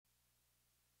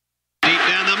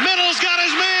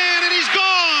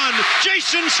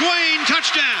Jason Swain,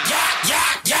 touchdown.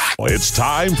 It's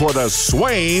time for the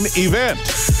Swain Event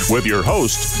with your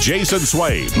host, Jason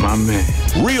Swain. My man.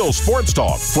 Real sports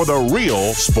talk for the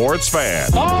real sports fan.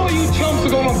 All you chumps are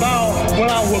gonna bow when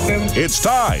I whoop him. It's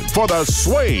time for the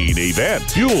Swain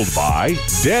Event, fueled by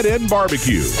Dead End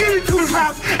Barbecue. Give me 2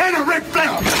 laps and a Ric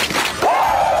Flair.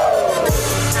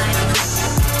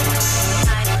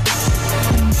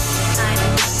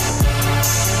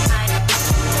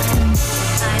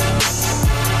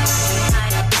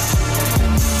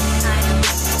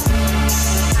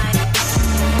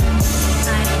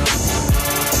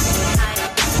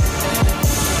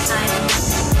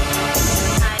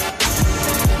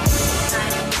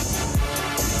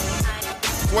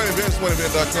 Swain Event,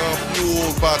 SwainEvent.com,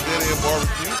 fueled by Dead End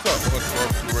Barbecue. Top 100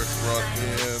 barbecue restaurant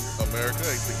in America,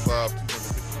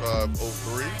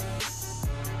 865-255-03.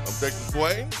 I'm Jason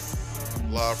Swain,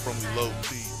 live from the Low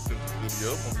T Central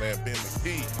Studio. My man Ben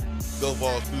McKee, Go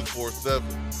Balls 247.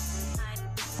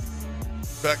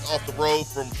 Back off the road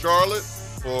from Charlotte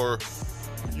for a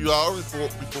few hours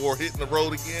before hitting the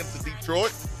road again to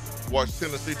Detroit. Watch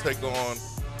Tennessee take on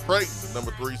Creighton, the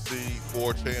number 3 seed,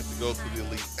 for a chance to go to the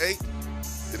Elite 8.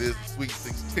 It is the Sweet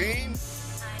 16.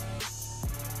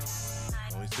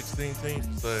 Only 16 teams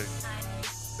to say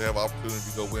they have an opportunity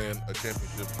to go win a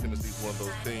championship. Tennessee's one of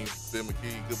those teams. Ben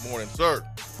McKee, good morning, sir.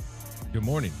 Good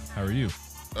morning. How are you?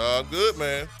 Good,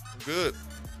 man. I'm good.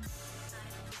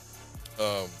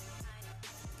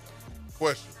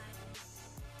 Question.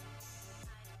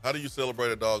 How do you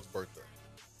celebrate a dog's birthday?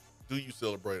 Do you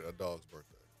celebrate a dog's birthday?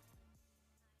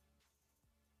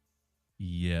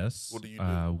 Yes. What do you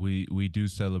do? We do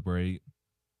celebrate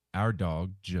our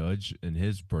dog Judge and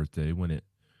his birthday when it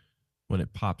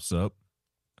pops up.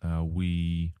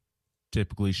 We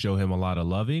typically show him a lot of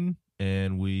loving,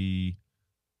 and we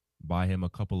buy him a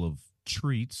couple of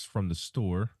treats from the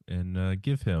store and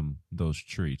give him those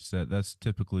treats. That's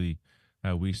typically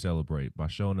how we celebrate, by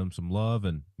showing him some love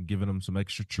and giving him some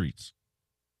extra treats.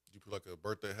 You put like a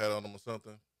birthday hat on him or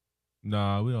something?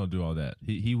 No, we don't do all that.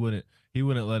 He wouldn't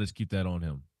let us keep that on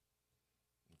him.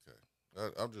 Okay.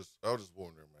 I was just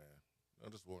wondering, man.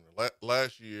 I'm just wondering.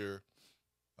 Last year,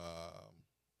 I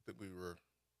think we were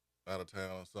out of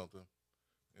town or something,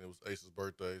 and it was Ace's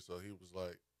birthday, so he was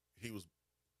like, he was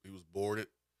boarded.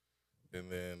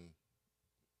 And then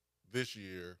this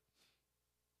year,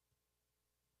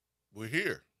 we're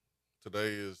here.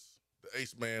 Today is the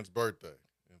Ace man's birthday,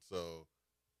 and so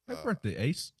Happy birthday,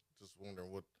 Ace. just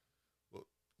wondering what we're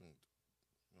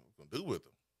gonna do with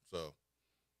him. So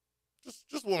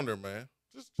just wondering, man.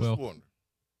 Just wondering.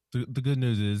 The good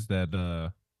news is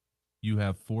that you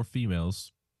have 4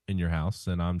 females in your house,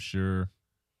 and I'm sure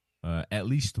at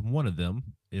least one of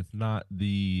them, if not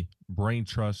the brain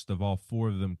trust of all 4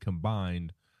 of them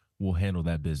combined, will handle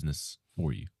that business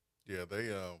for you. Yeah, they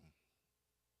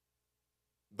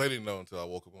didn't know until I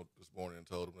woke up this morning and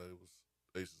told them that it was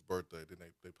Ace's birthday. Then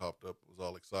they popped up, was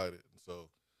all excited, and so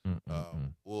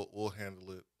we'll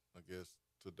handle it, I guess,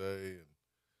 today and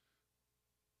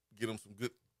get him some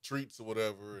good treats or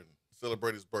whatever and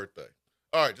celebrate his birthday.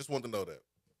 All right, just wanted to know that.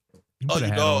 All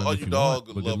you dog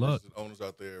lovers and owners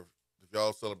out there, if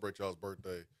y'all celebrate y'all's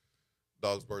birthday,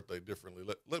 dog's birthday differently,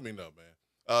 let me know,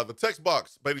 man. The text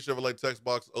box, Beatty Chevrolet text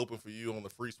box, open for you on the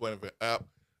free Swain Event app,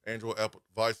 Android Apple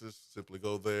devices. Simply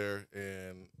go there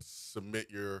and submit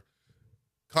your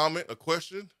comment, a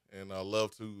question, and I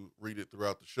love to read it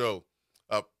throughout the show.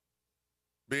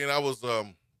 Being I was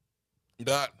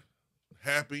not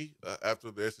happy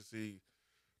after the SEC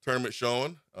tournament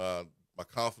showing. My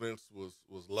confidence was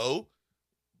low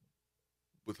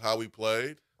with how we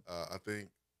played. I think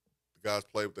the guys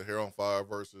played with the hair on fire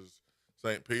versus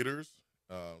St. Peter's,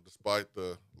 despite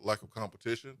the lack of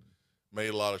competition. Made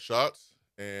a lot of shots,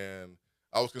 and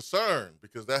I was concerned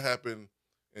because that happened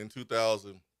in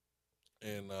 2000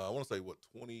 and I want to say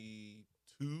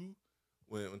 22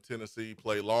 when Tennessee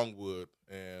played Longwood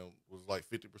and was like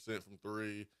 50% from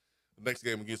 3. The next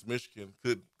game against Michigan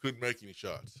couldn't make any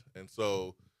shots, and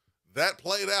so that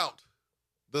played out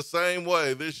the same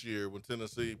way this year when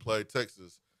Tennessee played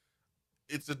Texas.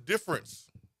 It's a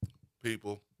difference,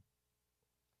 people,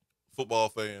 football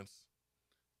fans.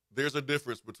 There's a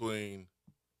difference between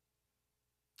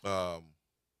not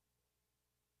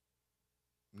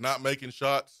making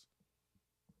shots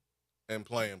and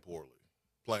playing poorly,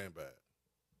 playing bad.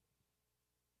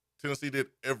 Tennessee did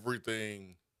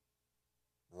everything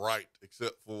right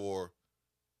except for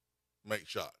make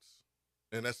shots.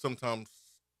 And that's sometimes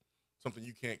something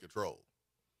you can't control.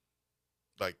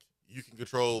 Like, you can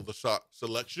control the shot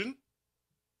selection.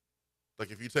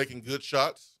 Like, if you're taking good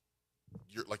shots,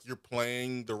 you're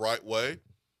playing the right way.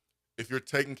 If you're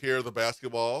taking care of the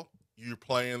basketball, you're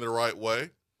playing the right way.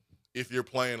 If you're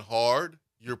playing hard,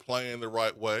 you're playing the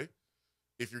right way.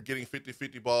 If you're getting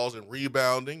 50-50 balls and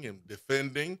rebounding and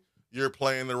defending, you're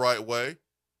playing the right way.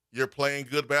 You're playing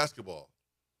good basketball.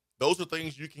 Those are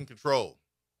things you can control.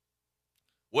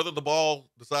 Whether the ball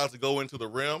decides to go into the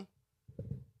rim,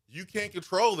 you can't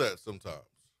control that sometimes.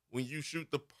 When you shoot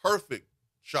the perfect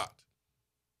shot,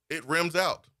 it rims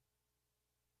out.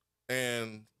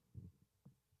 And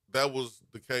that was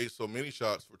the case so many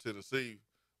shots for Tennessee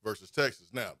versus Texas.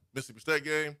 Now, Mississippi State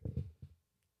game,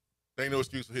 there ain't no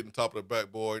excuse for hitting the top of the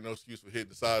backboard. Ain't no excuse for hitting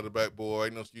the side of the backboard.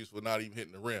 Ain't no excuse for not even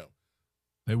hitting the rim.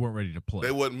 They weren't ready to play.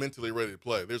 They wasn't mentally ready to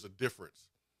play. There's a difference.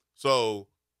 So,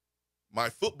 my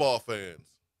football fans,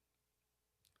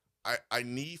 I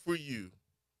need for you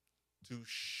to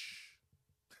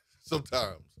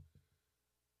sometimes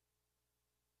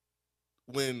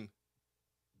when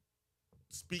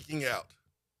speaking out,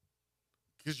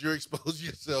 because you're exposing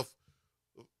yourself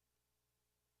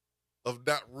of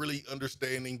not really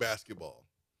understanding basketball.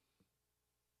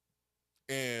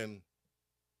 And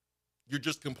you're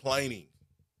just complaining.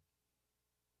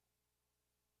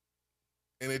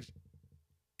 And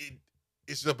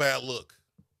it's a bad look.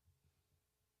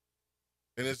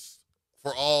 And it's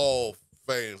for all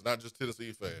fans, not just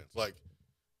Tennessee fans. Like,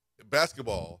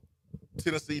 basketball,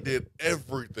 Tennessee did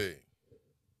everything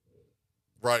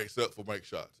right except for make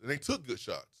shots. And they took good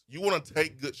shots. You want to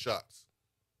take good shots.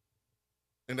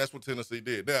 And that's what Tennessee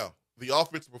did. Now, the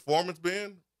offensive performance,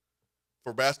 Ben,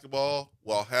 for basketball,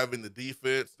 while having the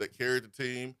defense that carried the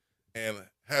team and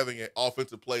having an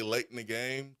offensive play late in the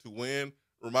game to win,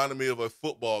 reminded me of a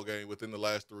football game within the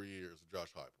last 3 years of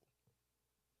Josh Heupel.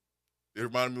 It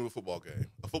reminded me of a football game.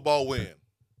 A football win.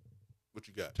 What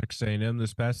you got? Texas A&M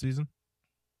this past season?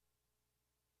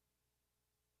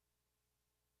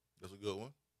 That's a good one.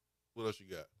 What else you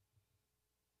got?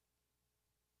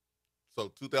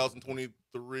 So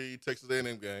 2023 Texas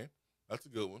A&M game. That's a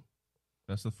good one.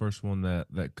 That's the first one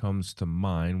that comes to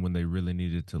mind when they really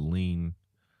needed to lean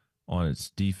on its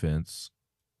defense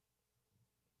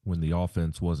when the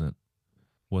offense wasn't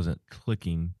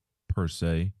clicking per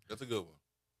se. That's a good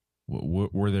one.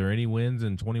 Were there any wins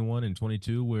in 21 and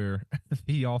 22 where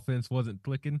the offense wasn't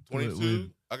clicking? 22,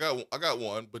 I got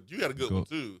one, but you got a good one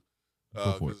too,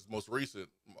 because it's most recent.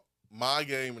 My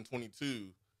game in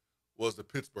 22 was the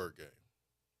Pittsburgh game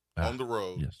on the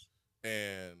road. Yes.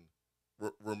 And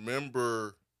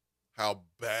remember how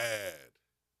bad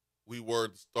we were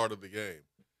at the start of the game.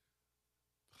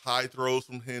 High throws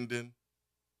from Hendon.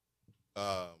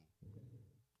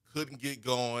 Couldn't get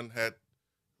going, had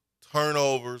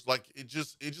turnovers. Like, it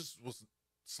just was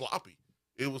sloppy.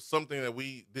 It was something that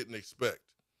we didn't expect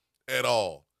at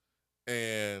all.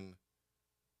 And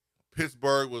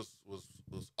Pittsburgh was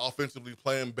offensively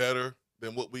playing better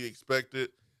than what we expected.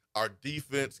 Our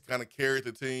defense kind of carried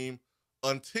the team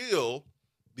until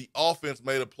the offense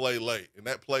made a play late. And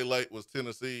that play late was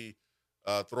Tennessee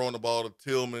throwing the ball to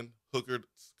Tillman, Hooker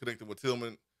connecting with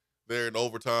Tillman there in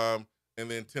overtime, and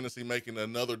then Tennessee making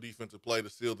another defensive play to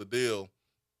seal the deal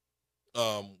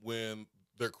when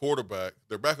their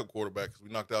backup quarterback, because we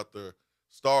knocked out their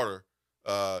starter,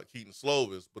 Keaton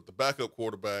Slovis, but the backup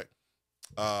quarterback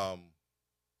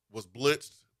was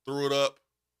blitzed, threw it up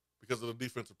because of the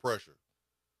defensive pressure.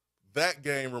 That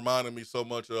game reminded me so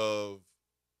much of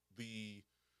the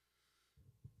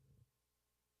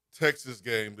Texas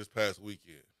game this past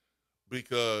weekend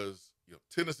because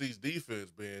Tennessee's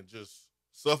defense just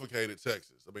suffocated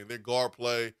Texas. I mean, their guard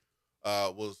play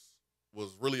was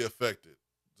really affected.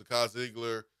 Zakai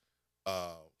Ziegler,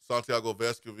 Santiago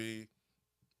Vescovi,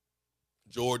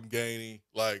 Jordan Gainey,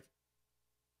 like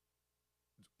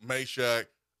Meshack,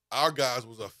 our guys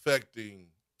was affecting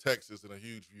Texas in a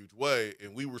huge, huge way,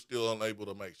 and we were still unable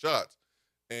to make shots.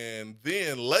 And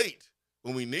then late,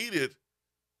 when we needed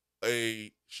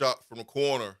a shot from the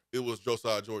corner, it was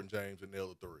Josiah Jordan-James that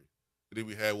nailed the three. And then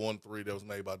we had 1 3 that was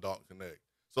made by Dalton Connect.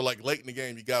 So, like, late in the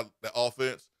game, you got the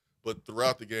offense, but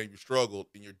throughout the game, you struggled,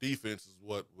 and your defense is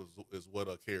what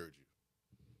carried you.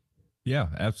 Yeah,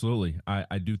 absolutely.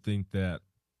 I do think that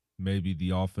maybe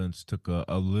the offense took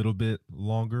a little bit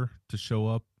longer to show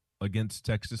up against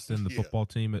Texas than the football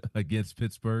team against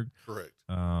Pittsburgh. Correct.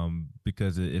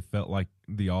 Because it felt like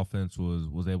the offense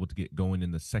was able to get going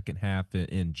in the second half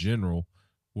in general,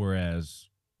 whereas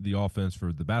the offense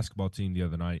for the basketball team the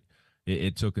other night,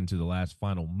 it took into the last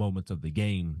final moments of the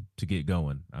game to get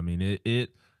going. I mean,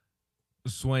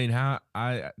 Swain,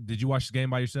 did you watch the game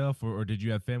by yourself or did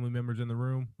you have family members in the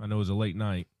room? I know it was a late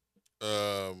night.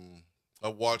 I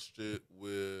watched it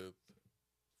with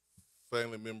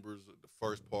family members at the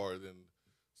first part, and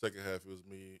Second half, it was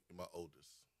me and my oldest.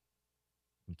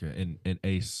 Okay, and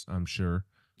Ace, I'm sure.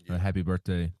 Yeah, Happy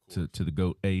birthday to the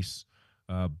GOAT Ace.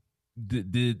 Uh,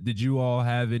 did you all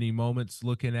have any moments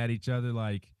looking at each other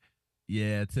like,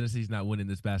 yeah, Tennessee's not winning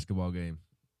this basketball game?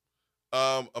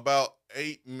 About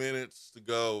 8 minutes to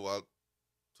go, I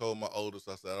told my oldest,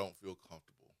 I said, I don't feel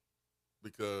comfortable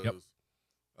because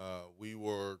we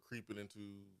were creeping into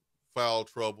foul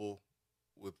trouble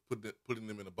with putting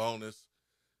them in a bonus.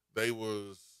 They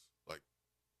was like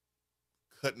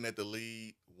cutting at the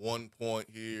lead, 1 point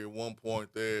here, 1 point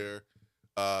there.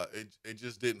 It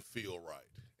just didn't feel right,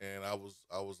 and I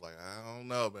was like, I don't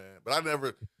know, man. But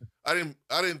I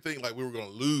didn't think like we were gonna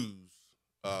lose.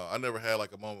 I never had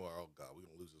like a moment where, oh God, we're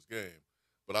gonna lose this game.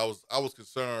 But I was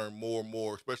concerned more and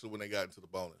more, especially when they got into the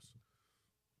bonus.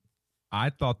 I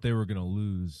thought they were going to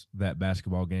lose that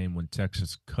basketball game when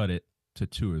Texas cut it to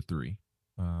 2 or 3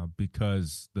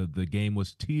 because the game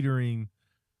was teetering.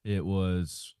 It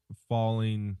was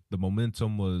falling. The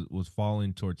momentum was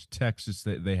falling towards Texas.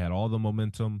 They had all the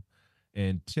momentum.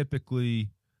 And typically,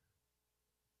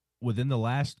 within the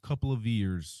last couple of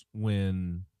years,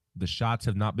 when the shots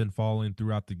have not been falling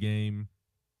throughout the game,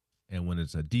 and when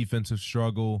it's a defensive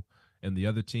struggle and the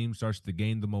other team starts to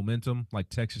gain the momentum like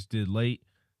Texas did late,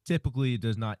 typically it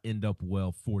does not end up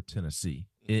well for Tennessee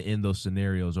in those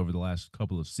scenarios over the last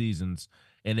couple of seasons.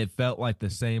 And it felt like the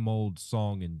same old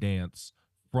song and dance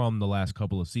from the last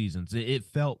couple of seasons. It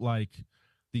felt like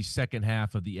the second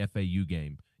half of the FAU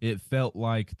game. It felt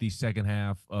like the second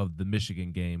half of the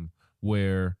Michigan game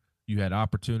where you had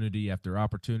opportunity after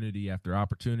opportunity after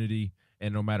opportunity,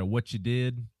 and no matter what you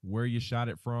did, where you shot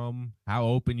it from, how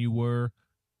open you were,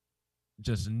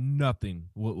 just nothing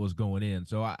was going in.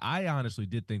 So I honestly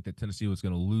did think that Tennessee was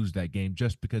going to lose that game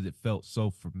just because it felt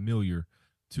so familiar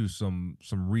to some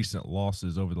recent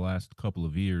losses over the last couple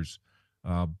of years.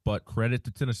 But credit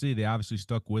to Tennessee, they obviously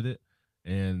stuck with it,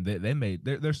 and they made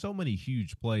there's so many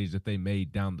huge plays that they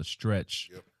made down the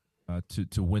stretch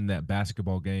to win that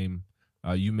basketball game.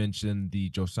 You mentioned the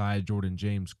Josiah Jordan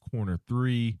James corner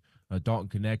three. Dalton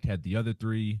Connect had the other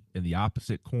three in the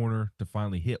opposite corner to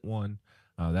finally hit one.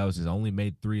 That was his only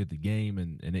made three of the game,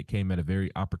 and it came at a very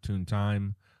opportune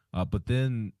time. But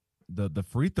then the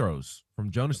free throws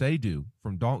from Jonas Adu,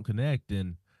 from Dalton Connect,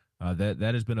 and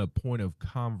that has been a point of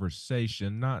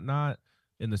conversation, not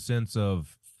in the sense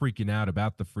of freaking out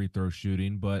about the free throw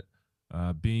shooting, but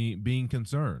being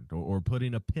concerned or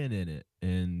putting a pin in it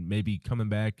and maybe coming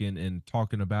back and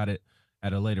talking about it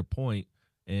at a later point.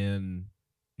 And,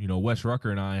 you know, Wes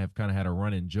Rucker and I have kind of had a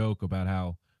running joke about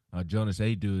how Jonas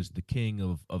Adu is the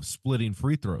king of splitting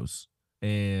free throws.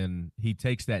 And he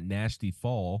takes that nasty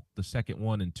fall, the second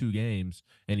one in 2 games,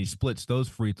 and he splits those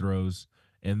free throws.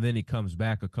 And then he comes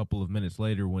back a couple of minutes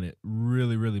later when it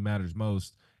really, really matters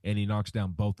most, and he knocks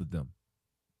down both of them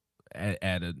at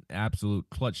an absolute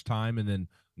clutch time. And then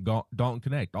Dalton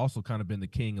Connect also kind of been the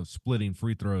king of splitting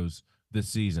free throws this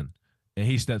season. And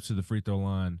he steps to the free throw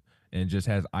line and just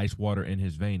has ice water in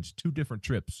his veins. 2 different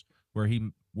trips where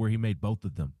he made both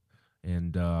of them.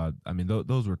 And I mean,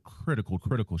 those were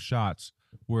critical shots.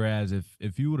 Whereas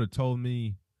if you would have told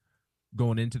me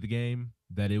going into the game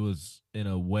that it was in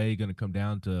a way going to come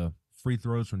down to free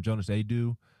throws from Jonas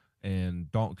Adu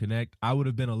and Dalton Connect, I would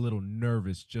have been a little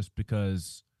nervous just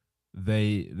because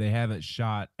they haven't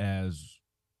shot as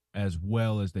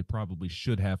well as they probably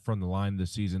should have from the line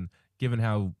this season, given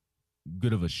how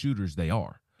good of a shooters they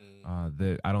are.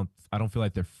 I don't feel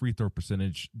like their free throw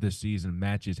percentage this season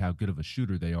matches how good of a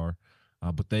shooter they are.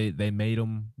 But they made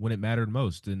them when it mattered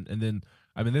most. And then,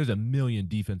 I mean, there's a million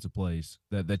defensive plays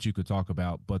that you could talk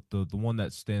about, but the one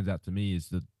that stands out to me is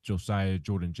the Josiah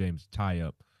Jordan James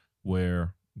tie-up,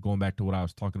 where, going back to what I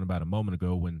was talking about a moment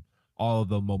ago, when all of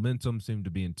the momentum seemed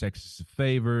to be in Texas'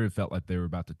 favor, it felt like they were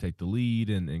about to take the lead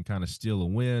and kind of steal a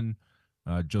win.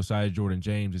 Josiah Jordan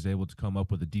James is able to come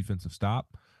up with a defensive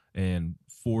stop and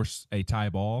force a tie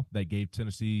ball that gave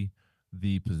Tennessee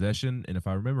the possession. And if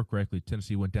I remember correctly,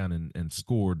 Tennessee went down and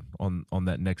scored on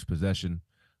that next possession.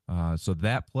 So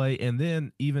that play, and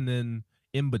then even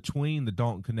in between the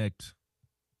Dalton Connect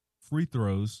free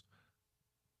throws,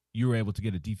 you were able to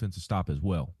get a defensive stop as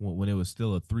well. When it was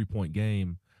still a 3-point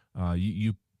game,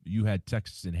 you had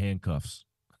Texas in handcuffs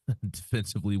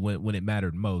defensively when it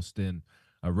mattered most. And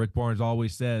Rick Barnes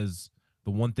always says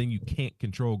the one thing you can't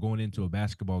control going into a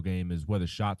basketball game is whether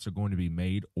shots are going to be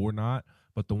made or not.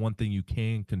 But the one thing you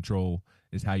can control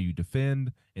is how you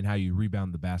defend and how you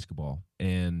rebound the basketball.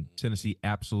 And Tennessee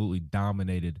absolutely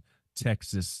dominated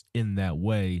Texas in that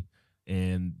way.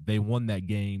 And they won that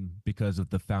game because of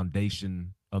the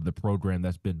foundation of the program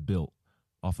that's been built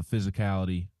off of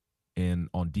physicality, And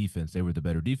on defense, they were the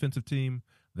better defensive team.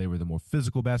 They were the more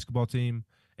physical basketball team.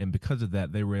 And because of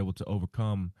that, they were able to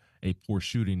overcome a poor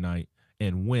shooting night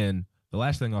and win. The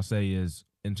last thing I'll say is,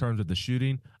 in terms of the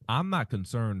shooting, I'm not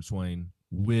concerned, Swain,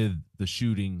 with the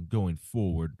shooting going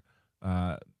forward.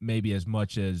 Maybe as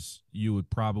much as you would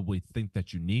probably think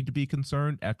that you need to be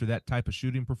concerned after that type of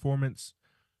shooting performance.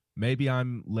 Maybe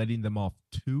I'm letting them off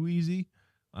too easy.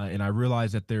 And I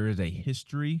realize that there is a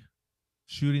history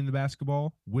shooting the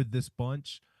basketball with this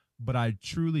bunch, but I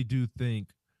truly do think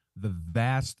the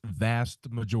vast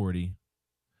majority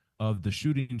of the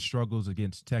shooting struggles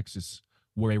against Texas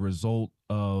were a result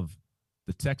of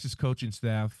the Texas coaching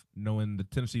staff knowing the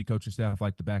Tennessee coaching staff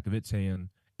like the back of its hand,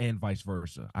 and vice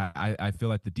versa. I feel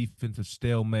like the defensive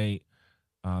stalemate,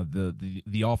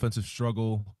 the offensive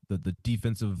struggle, the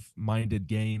defensive minded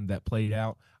game that played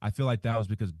out, I feel like that was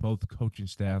because both coaching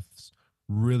staffs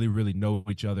really know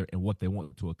each other and what they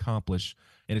want to accomplish.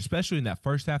 And especially in that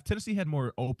first half, Tennessee had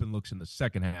more open looks in the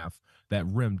second half that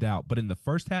rimmed out. But in the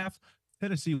first half,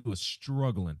 Tennessee was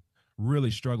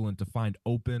really struggling to find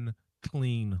open,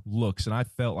 clean looks. And I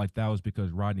felt like that was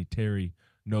because Rodney Terry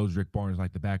knows Rick Barnes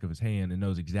like the back of his hand and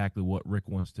knows exactly what Rick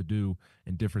wants to do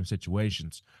in different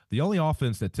situations. The only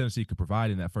offense that Tennessee could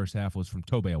provide in that first half was from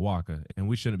Tobe Awaka, and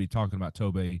we shouldn't be talking about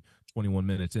Tobe 21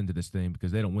 minutes into this thing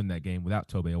because they don't win that game without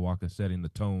Tobe Awaka setting the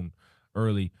tone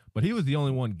early. But he was the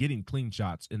only one getting clean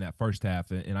shots in that first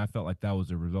half, and I felt like that was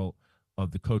a result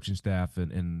of the coaching staff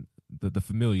and the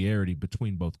familiarity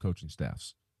between both coaching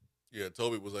staffs. Yeah,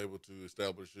 Toby was able to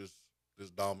establish this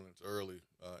dominance early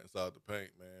inside the paint,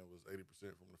 man. Was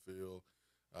 80% from the field.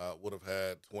 Would have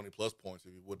had 20-plus points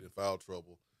if he wouldn't have foul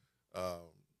trouble.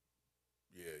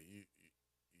 Yeah,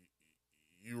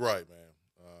 you're right, man.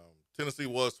 Tennessee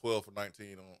was 12 for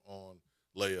 19 on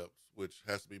layups, which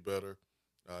has to be better.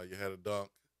 You had a dunk.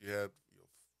 You had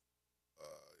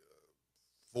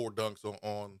 4 dunks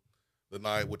on the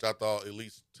night, which I thought at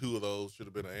least 2 of those should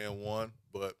have been an and one.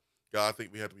 But, God, I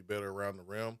think we have to be better around the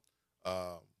rim.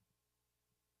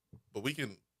 But we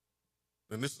can,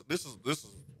 and this is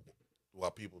why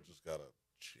people just gotta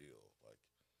chill. Like,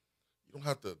 you don't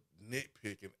have to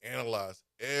nitpick and analyze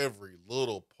every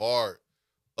little part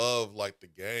of like the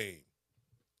game.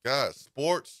 Guys,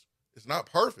 sports is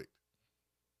not perfect.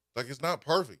 Like, it's not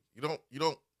perfect. You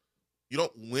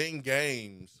don't win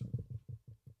games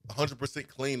 100%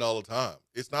 clean all the time.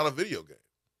 It's not a video game.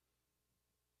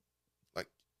 Like,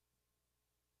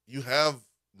 you have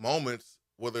moments,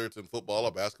 whether it's in football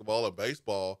or basketball or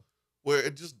baseball, where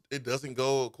it doesn't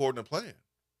go according to plan.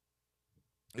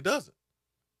 It doesn't.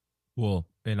 Well,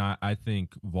 and I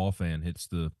think Volfan hits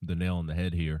the nail on the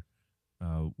head here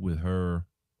with her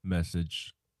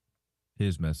message,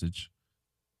 his message.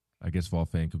 I guess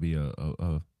Volfan could be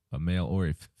a male or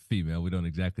a female. We don't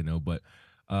exactly know. But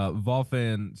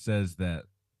Volfan says that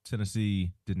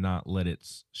Tennessee did not let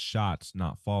its shots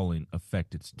not falling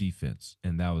affect its defense.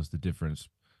 And that was the difference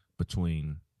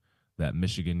between that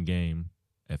Michigan game,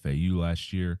 FAU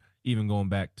last year, even going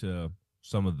back to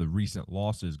some of the recent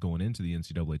losses going into the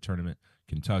NCAA tournament,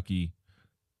 Kentucky,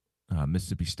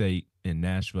 Mississippi State, and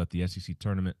Nashville at the SEC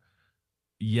tournament.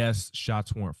 Yes,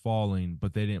 shots weren't falling,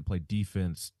 but they didn't play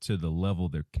defense to the level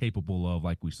they're capable of,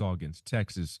 like we saw against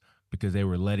Texas, because they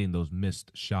were letting those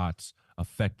missed shots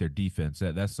affect their defense.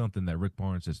 That's something that Rick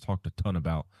Barnes has talked a ton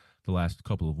about the last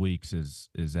couple of weeks is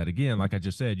that, again, like I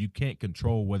just said, you can't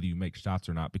control whether you make shots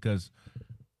or not, because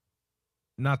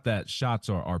not that shots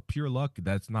are pure luck.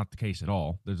 That's not the case at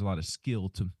all. There's a lot of skill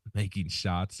to making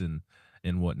shots and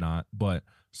whatnot, but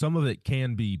some of it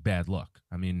can be bad luck.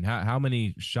 I mean, how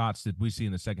many shots did we see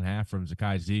in the second half from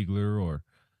Zakai Ziegler or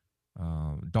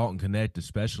Dalton Connect,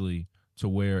 especially, to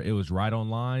where it was right on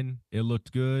line, it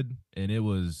looked good, and it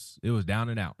was down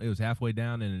and out. It was halfway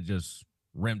down, and it just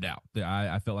rimmed out.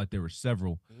 I felt like there were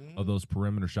several of those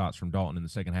perimeter shots from Dalton in the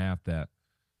second half that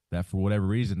for whatever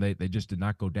reason they just did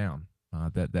not go down.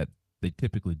 That they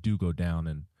typically do go down,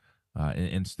 and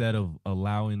instead of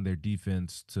allowing their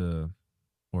defense to,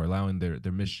 or allowing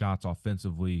their missed shots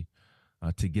offensively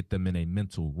to get them in a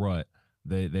mental rut,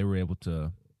 they were able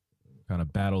to kind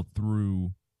of battle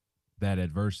through that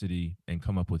adversity and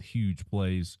come up with huge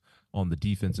plays on the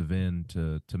defensive end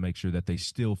to make sure that they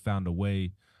still found a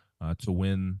way to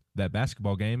win that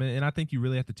basketball game. And I think you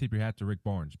really have to tip your hat to Rick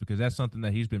Barnes, because that's something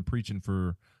that he's been preaching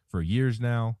for years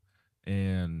now.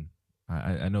 And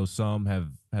I know some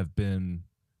have been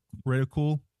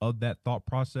critical of that thought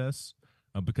process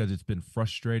because it's been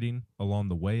frustrating along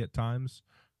the way at times.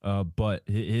 But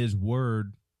his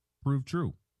word proved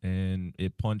true, and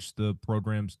it punched the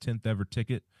program's 10th ever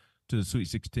ticket to the Sweet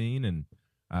 16. And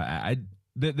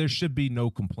there should be no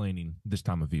complaining this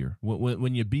time of year.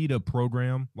 When you beat a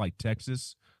program like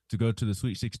Texas to go to the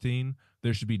Sweet 16,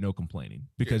 there should be no complaining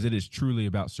because it is truly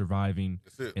about surviving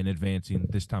and advancing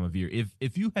this time of year.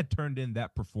 If you had turned in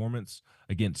that performance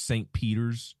against St.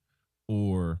 Peter's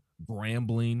or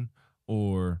Grambling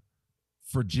or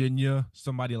Virginia,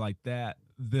 somebody like that,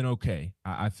 then okay.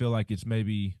 I feel like it's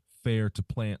maybe fair to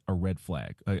plant a red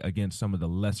flag against some of the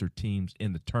lesser teams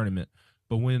in the tournament.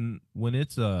 But when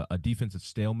it's a defensive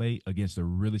stalemate against a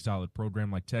really solid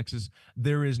program like Texas,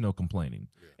 there is no complaining.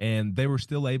 Yeah. And they were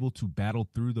still able to battle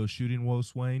through those shooting woes,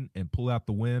 Swain, and pull out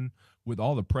the win with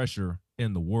all the pressure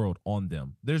in the world on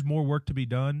them. There's more work to be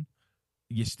done.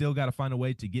 You still got to find a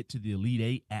way to get to the Elite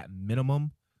Eight at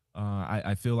minimum.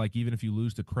 I feel like even if you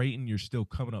lose to Creighton, you're still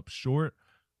coming up short.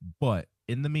 But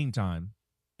in the meantime,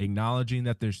 acknowledging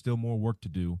that there's still more work to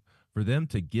do, for them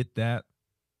to get that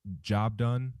job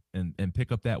done and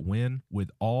pick up that win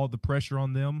with all the pressure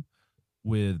on them,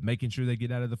 with making sure they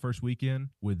get out of the first weekend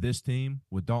with this team,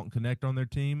 with Dalton Connect on their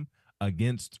team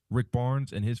against Rick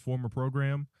Barnes and his former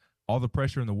program, all the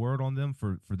pressure in the world on them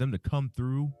for them to come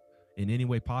through in any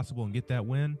way possible and get that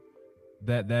win,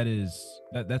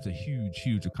 that's a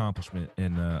huge accomplishment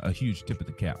and a huge tip of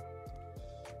the cap.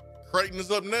 Creighton is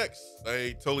up next.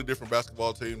 A totally different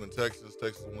basketball team than Texas.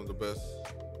 Texas is one of the best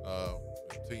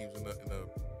teams in the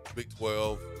Big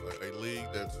 12, a league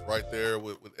that's right there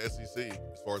with SEC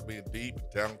as far as being deep and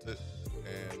talented.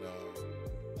 And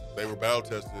they were battle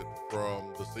tested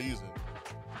from the season.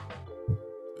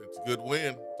 It's a good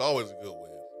win. It's always a good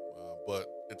win. But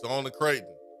it's on to Creighton.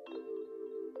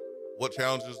 What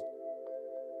challenges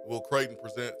will Creighton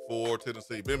present for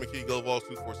Tennessee? Ben McKee, Go Vols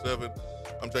 247.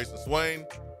 I'm Jason Swain.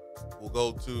 We'll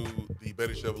go to the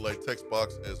Betty Chevrolet text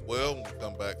box as well when we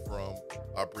come back from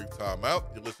our brief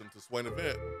timeout. You're listening to Swain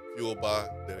Event, fueled by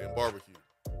Dead End Barbecue.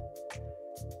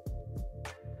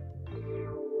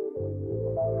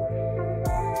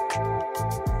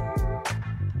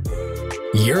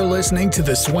 You're listening to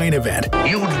the Swain Event.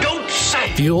 You don't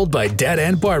say. Fueled by Dead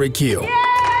End Barbecue.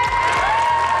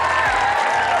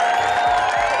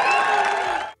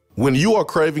 When you are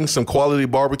craving some quality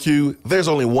barbecue, there's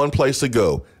only one place to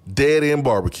go. Dead End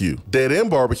Barbecue. Dead End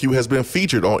Barbecue has been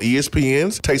featured on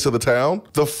ESPN's Taste of the Town,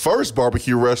 the first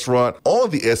barbecue restaurant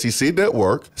on the SEC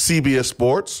Network, CBS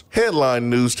Sports, Headline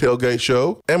News Tailgate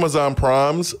Show, Amazon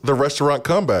Prime's The Restaurant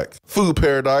Comeback, Food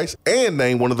Paradise, and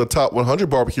named one of the top 100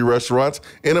 barbecue restaurants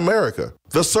in America.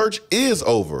 The search is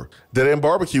over. Dead End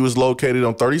Barbecue is located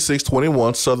on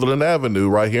 3621 Sutherland Avenue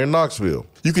right here in Knoxville.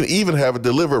 You can even have it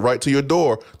delivered right to your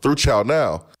door through Chow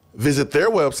Now. Visit their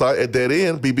website at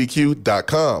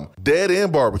deadendbbq.com. Dead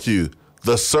End Barbecue.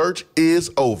 The search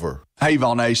is over. Hey,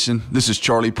 Vol Nation. This is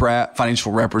Charlie Pratt,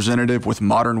 financial representative with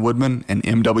Modern Woodman and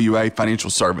MWA Financial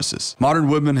Services. Modern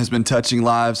Woodman has been touching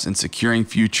lives and securing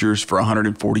futures for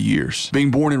 140 years.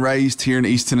 Being born and raised here in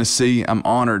East Tennessee, I'm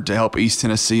honored to help East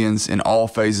Tennesseans in all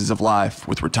phases of life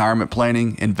with retirement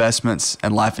planning, investments,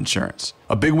 and life insurance.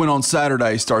 A big win on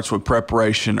Saturday starts with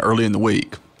preparation early in the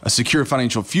week. A secure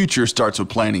financial future starts with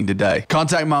planning today.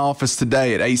 Contact my office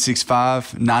today at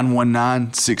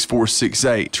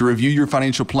 865-919-6468 to review your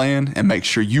financial plan and make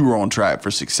sure you are on track for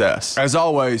success. As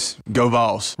always, go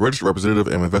Vols. Registered representative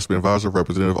and investment advisor,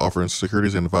 representative offering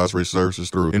securities and advisory services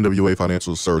through NWA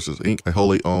Financial Services, Inc., a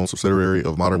wholly owned subsidiary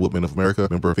of Modern Woodman of America,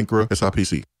 member of FINCRA,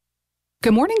 SIPC.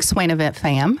 Good morning, Swain Event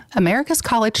fam. America's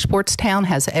College Sports Town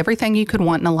has everything you could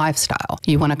want in a lifestyle.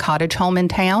 You want a cottage home in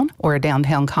town or a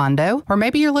downtown condo, or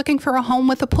maybe you're looking for a home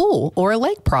with a pool or a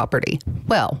lake property.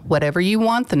 Well, whatever you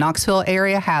want, the Knoxville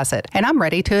area has it, and I'm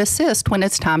ready to assist when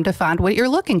it's time to find what you're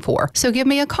looking for. So give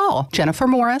me a call, Jennifer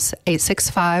Morris,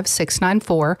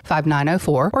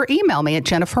 865-694-5904, or email me at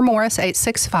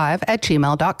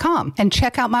jennifermorris865@gmail.com, and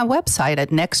check out my website at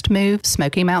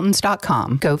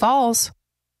nextmovesmokymountains.com. Go Vols!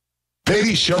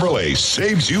 Beatty Chevrolet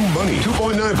saves you money.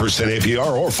 2.9%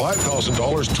 APR or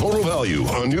 $5,000 total value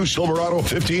on new Silverado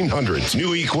 1500s.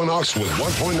 New Equinox with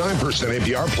 1.9%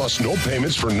 APR plus no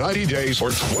payments for 90 days or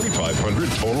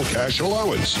 $2,500 total cash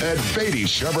allowance at Beatty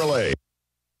Chevrolet.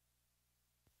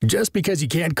 Just because you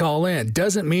can't call in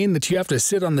doesn't mean that you have to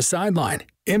sit on the sideline.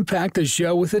 Impact the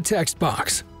show with a text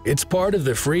box. It's part of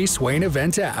the free Swain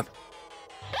Event app.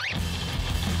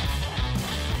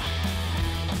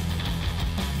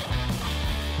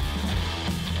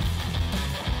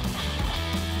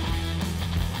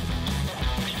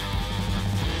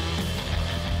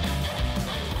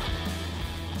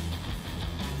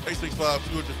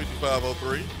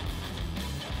 $865-255-03.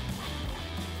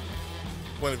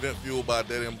 Swain Event fueled by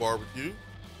Dead End Barbecue.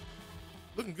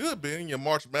 Looking good, Ben, in your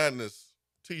March Madness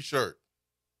t-shirt.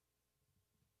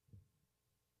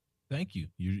 Thank you.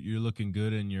 You're looking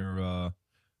good in your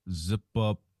zip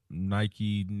up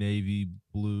Nike navy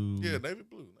blue. Yeah, navy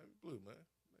blue, man. Navy blue.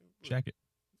 Jacket.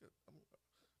 I'm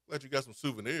glad you got some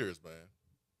souvenirs, man.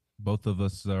 Both of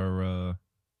us are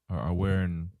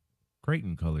wearing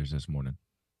Creighton colors this morning.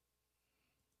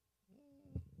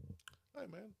 Hey,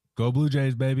 man. Go Blue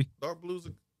Jays, baby. Dark blue's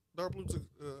a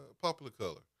popular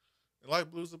color, and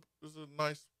light blue's is a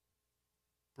nice,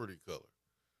 pretty color.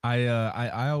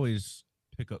 I always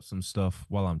pick up some stuff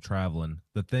while I'm traveling.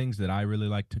 The things that I really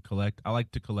like to collect, I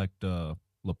like to collect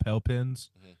lapel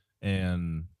pins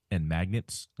and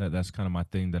magnets. That's kind of my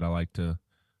thing that I like to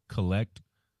collect.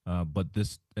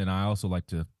 And I also like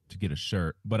to get a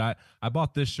shirt. But I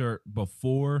bought this shirt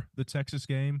before the Texas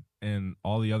game, and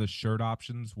all the other shirt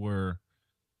options were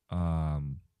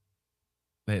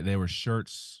they were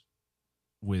shirts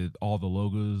with all the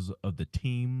logos of the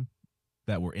team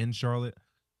that were in Charlotte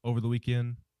over the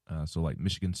weekend. So like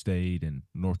Michigan State and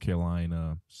North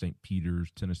Carolina, St.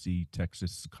 Peter's, Tennessee,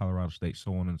 Texas, Colorado State,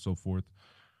 so on and so forth.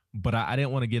 But I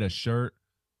didn't want to get a shirt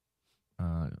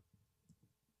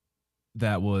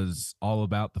that was all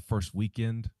about the first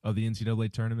weekend of the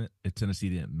NCAA tournament. If Tennessee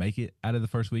didn't make it out of the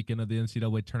first weekend of the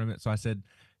NCAA tournament. So I said,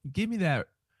 give me that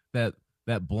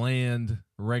bland,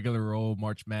 regular old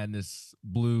March Madness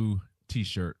blue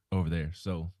T-shirt over there.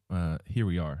 So here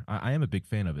we are. I am a big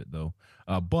fan of it, though.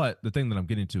 But the thing that I'm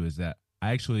getting to is that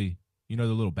I actually, the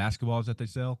little basketballs that they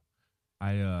sell,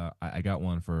 I got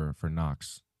one for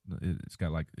Knox. It's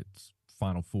got like its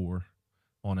Final Four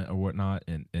on it or whatnot,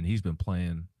 and he's been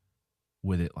playing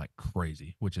with it like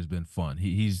crazy, which has been fun.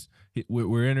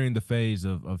 We're entering the phase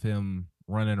of him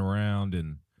running around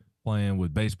and playing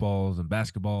with baseballs and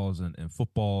basketballs and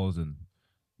footballs and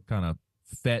kind of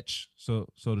fetch, so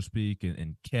to speak,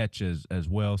 and catch as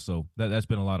well. So that's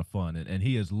been a lot of fun. And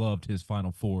he has loved his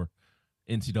Final Four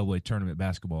NCAA tournament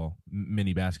basketball,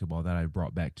 mini basketball that I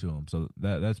brought back to him. So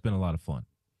that's been a lot of fun.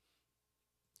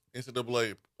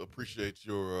 NCAA appreciates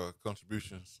your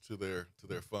contributions to their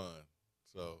fun.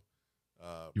 So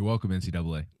you're welcome,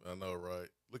 NCAA. I know, right?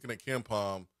 Looking at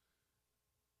KenPom,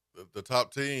 the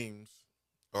top teams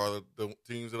are the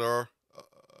teams that are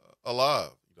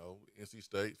alive. NC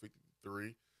State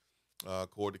 53,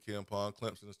 according to KenPom.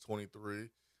 Clemson is 23.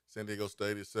 San Diego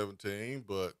State is 17.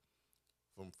 But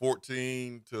from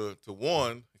 14 to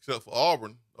 1, except for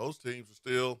Auburn, those teams are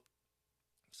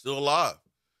still alive,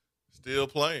 still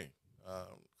playing.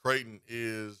 Creighton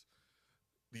is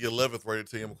the 11th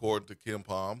rated team according to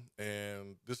KenPom,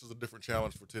 and this is a different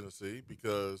challenge for Tennessee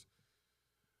because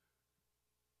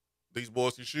these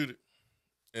boys can shoot it,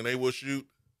 and they will shoot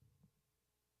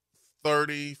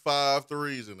 35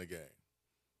 threes in the game.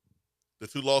 The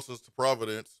two losses to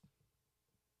Providence,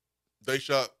 they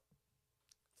shot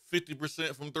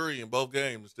 50% from three in both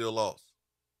games and still lost.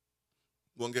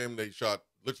 One game they shot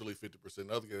literally 50%.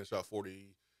 The other game they shot 48%.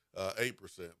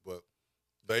 But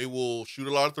they will shoot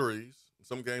a lot of threes. In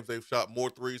some games they've shot more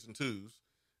threes than twos.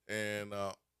 And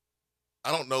I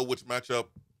don't know which matchup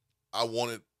I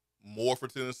wanted more for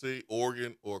Tennessee,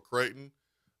 Oregon or Creighton.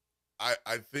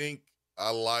 I think I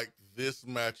like this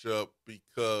matchup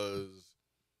because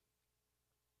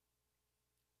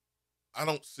I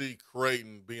don't see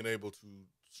Creighton being able to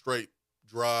straight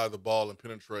drive the ball and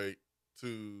penetrate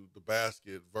to the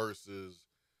basket versus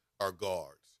our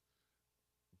guards.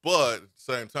 But at the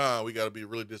same time, we got to be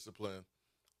really disciplined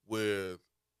with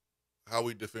how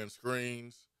we defend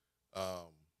screens,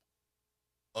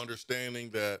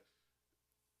 understanding that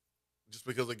just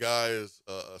because a guy is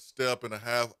a step and a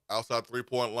half outside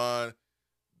three-point line,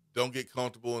 don't get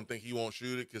comfortable and think he won't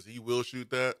shoot it because he will shoot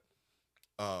that.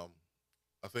 I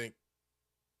think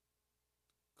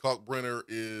Kalkbrenner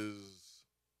is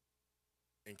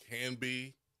and can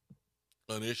be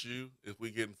an issue if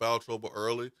we get in foul trouble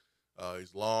early.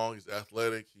 He's long, he's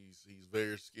athletic, he's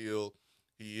very skilled.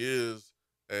 He is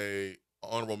a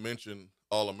honorable mention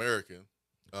All-American.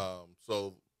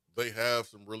 So they have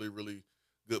some really, really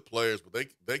good players, but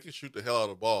they can shoot the hell out of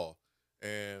the ball.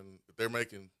 And if they're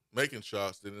making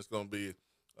shots, then it's going to be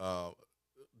a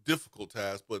difficult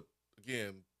task. But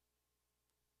again,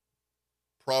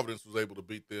 Providence was able to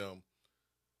beat them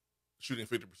shooting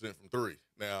 50% from three.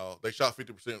 Now, they shot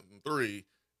 50% from three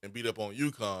and beat up on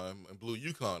UConn and blew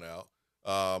UConn out.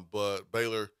 But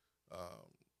Baylor,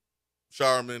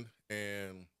 Shireman,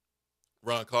 and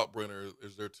Ron Kalkbrenner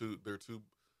is their two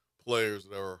players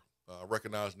that are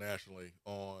recognized nationally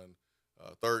on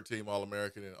third team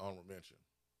All-American and honorable mention.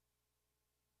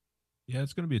 Yeah,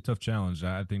 it's going to be a tough challenge.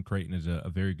 I think Creighton is a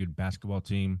very good basketball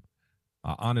team.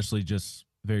 Honestly, just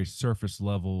very surface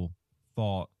level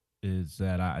thought is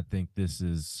that I think this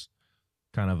is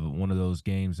kind of one of those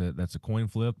games that's a coin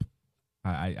flip.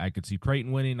 I could see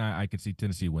Creighton winning. I could see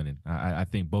Tennessee winning. I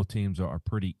think both teams are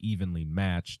pretty evenly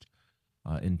matched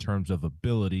in terms of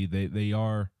ability. They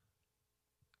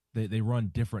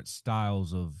run different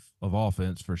styles of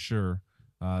offense for sure.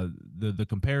 The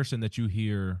comparison that you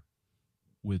hear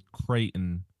with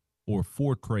Creighton or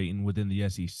for Creighton within the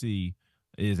SEC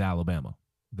is Alabama.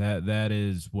 That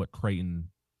is what Creighton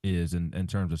is in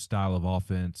terms of style of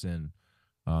offense and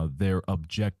their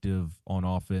objective on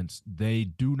offense. They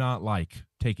do not like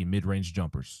taking mid-range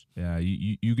jumpers.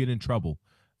 You get in trouble,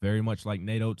 very much like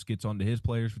Nate Oates gets onto his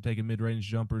players for taking mid-range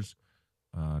jumpers.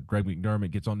 Greg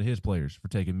McDermott gets onto his players for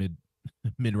taking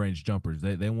mid-range jumpers.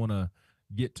 They want to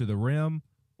get to the rim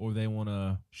or they want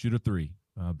to shoot a three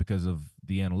because of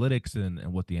the analytics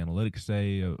and what the analytics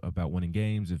say about winning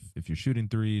games. If you're shooting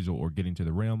threes or getting to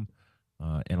the rim,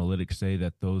 analytics say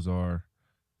that those are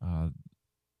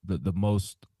the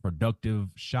most productive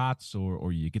shots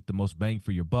or you get the most bang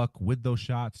for your buck with those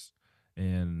shots.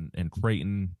 And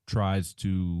Creighton tries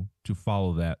to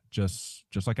follow that just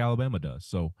like Alabama does.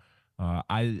 So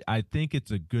I think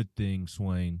it's a good thing,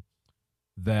 Swain,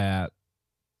 that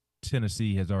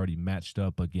Tennessee has already matched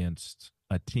up against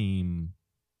a team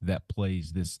that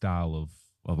plays this style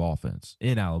of offense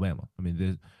in Alabama. I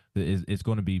mean, it's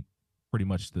going to be pretty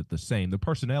much the same. The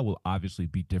personnel will obviously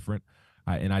be different,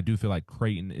 and I do feel like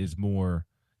Creighton is more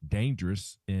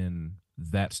dangerous in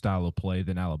that style of play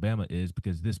than Alabama is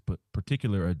because this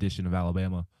particular edition of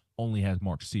Alabama only has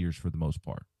Mark Sears for the most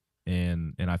part.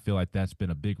 And I feel like that's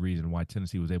been a big reason why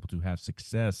Tennessee was able to have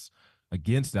success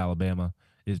against Alabama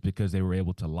is because they were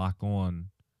able to lock on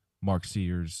Mark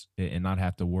Sears and not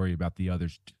have to worry about the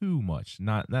others too much.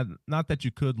 Not that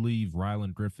you could leave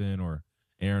Ryland Griffin or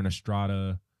Aaron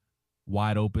Estrada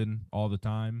wide open all the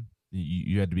time.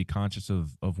 You had to be conscious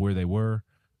of where they were.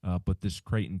 But this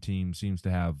Creighton team seems to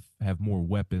have more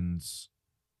weapons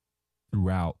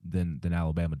throughout than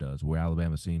Alabama does, where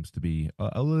Alabama seems to be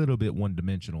a little bit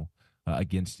one-dimensional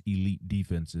against elite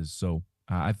defenses. So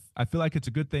I feel like it's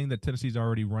a good thing that Tennessee's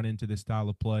already run into this style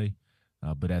of play.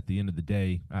 But at the end of the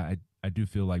day, I do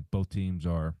feel like both teams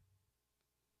are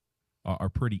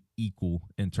pretty equal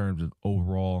in terms of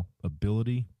overall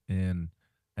ability. And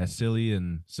as silly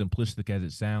and simplistic as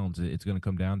it sounds, it's going to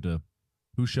come down to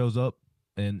who shows up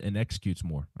and executes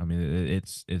more. I mean,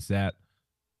 it's that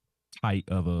tight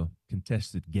of a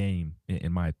contested game,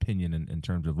 in my opinion, in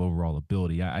terms of overall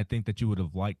ability. I think that you would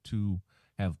have liked to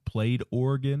have played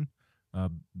Oregon.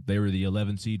 They were the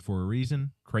 11 seed for a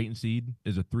reason. Creighton seed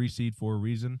is a 3 seed for a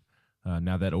reason.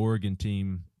 Now that Oregon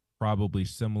team, probably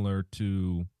similar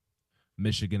to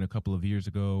Michigan a couple of years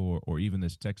ago or even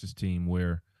this Texas team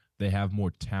where they have more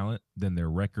talent than their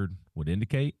record would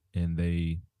indicate, and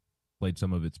they played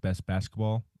some of its best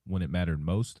basketball when it mattered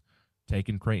most,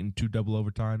 taking Creighton to double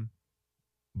overtime.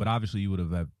 But obviously you would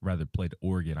have rather played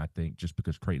Oregon, I think, just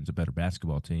because Creighton's a better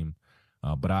basketball team.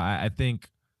 But I think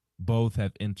both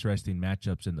have interesting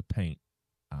matchups in the paint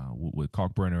with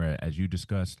Kalkbrenner, as you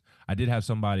discussed. I did have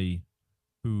somebody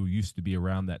who used to be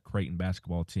around that Creighton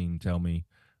basketball team tell me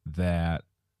that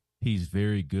he's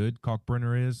very good,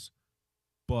 Kalkbrenner is,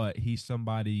 but he's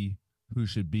somebody who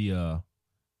should be a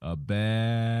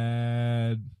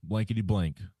bad blankety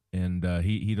blank. And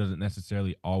he doesn't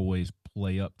necessarily always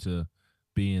play up to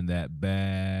being that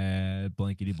bad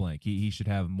blankety blank. He should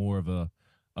have more of a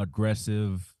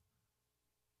aggressive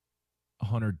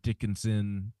Hunter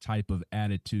Dickinson type of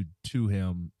attitude to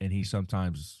him, and he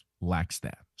sometimes lacks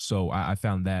that. So I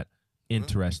found that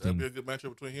interesting. That'd be a good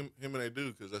matchup between him and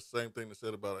Adu, because that's the same thing they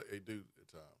said about Adu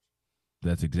at times.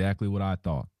 That's exactly what I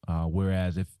thought.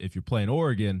 Whereas if you're playing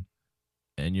Oregon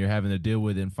and you're having to deal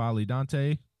with N'Faly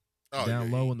Dante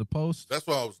down low in the post, that's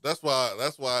why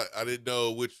I didn't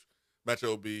know which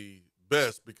matchup would be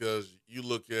best, because you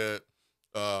look at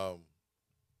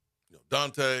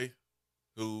Dante,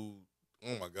 who,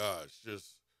 oh my gosh,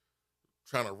 just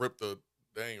trying to rip the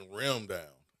dang rim down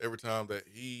every time that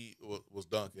he was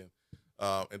dunking.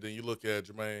 And then you look at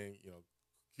Jermaine,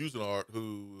 Cousinard,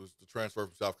 who was the transfer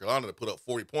from South Carolina that put up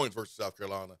 40 points versus South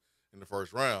Carolina in the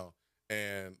first round.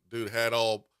 And dude had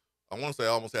almost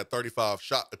had 35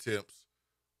 shot attempts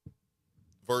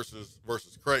versus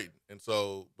Creighton. And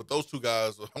so, but those two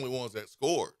guys are the only ones that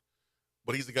scored.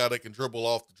 But he's the guy that can dribble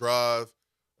off the drive.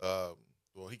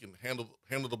 He can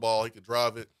handle the ball. He can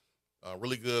drive it.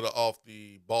 Really good off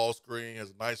the ball screen. Has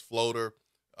a nice floater.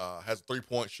 Has a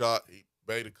 3-point shot. He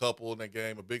made a couple in that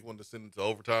game, a big one to send into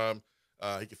overtime.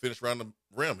 He can finish around the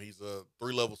rim. He's a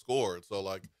 3-level scorer.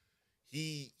 So,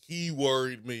 he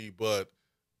worried me. But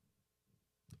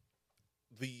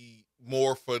the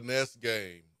more finesse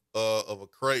game of a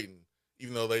Creighton,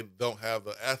 even though they don't have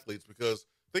the athletes. Because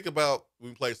think about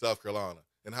when we played South Carolina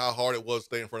and how hard it was to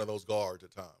stay in front of those guards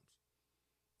at times.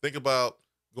 Think about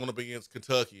going up against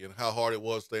Kentucky and how hard it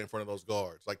was to stay in front of those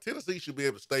guards. Like, Tennessee should be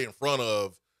able to stay in front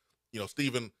of,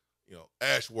 Stephen,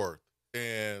 Ashworth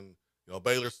and,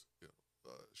 Baylor's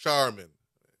Shireman.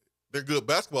 They're good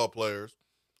basketball players,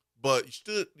 but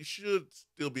you should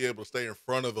still be able to stay in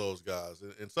front of those guys.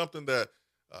 And something that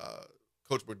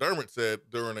Coach McDermott said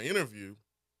during the interview,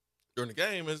 during the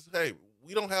game, is, hey,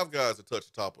 we don't have guys that touch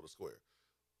the top of the square.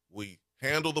 We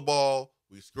handle the ball,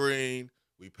 we screen,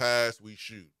 we pass, we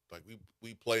shoot. Like,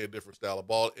 we play a different style of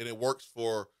ball, and it works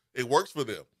for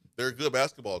them. They're a good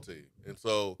basketball team. And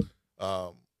so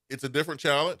it's a different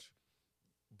challenge,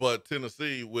 but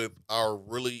Tennessee, with our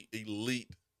really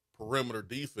elite perimeter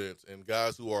defense and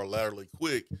guys who are laterally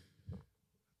quick,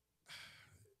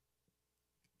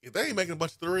 if they ain't making a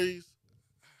bunch of threes,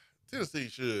 Tennessee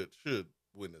should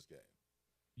win this game.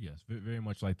 Yes, very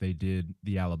much like they did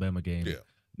the Alabama game. Yeah.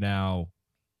 Now,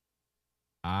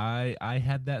 I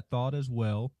had that thought as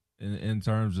well in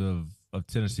terms of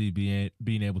Tennessee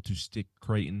being able to stick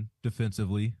Creighton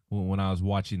defensively when I was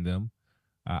watching them.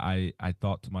 I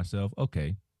thought to myself,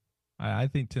 okay, I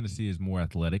think Tennessee is more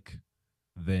athletic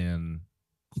than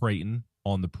Creighton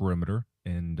on the perimeter,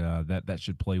 and that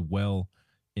should play well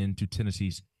into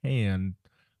Tennessee's hand.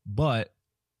 But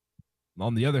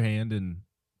on the other hand, and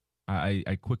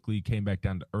I quickly came back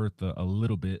down to earth a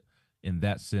little bit in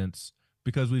that sense,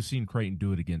 because we've seen Creighton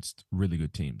do it against really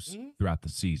good teams throughout the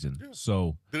season. Yeah.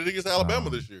 So did it against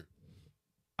Alabama this year.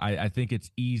 I think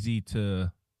it's easy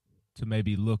to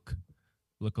maybe look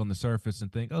on the surface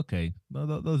and think, okay,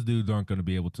 those dudes aren't going to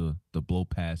be able to blow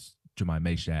past Jemai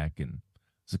Meshack and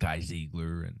Zakai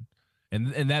Ziegler,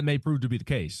 and that may prove to be the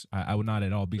case. I would not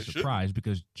at all be surprised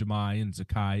because Jemai and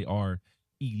Zakai are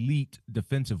elite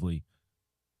defensively.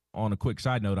 On a quick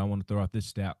side note, I want to throw out this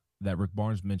stat that Rick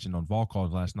Barnes mentioned on Vol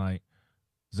Calls last night.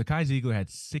 Zakai Ziegler had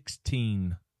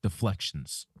 16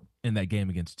 deflections in that game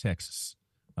against Texas,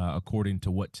 according to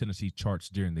what Tennessee charts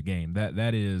during the game.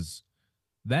 That is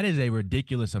a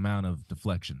ridiculous amount of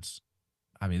deflections.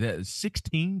 I mean, that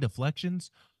 16 deflections.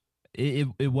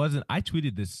 It wasn't. I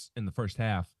tweeted this in the first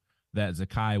half that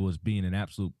Zakai was being an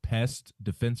absolute pest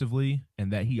defensively,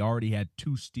 and that he already had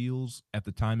 2 steals at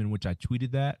the time in which I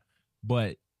tweeted that.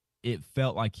 But it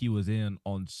felt like he was in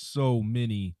on so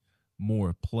many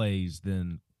more plays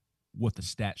than what the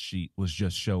stat sheet was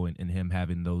just showing, and him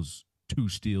having those 2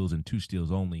 steals and 2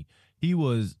 steals only. He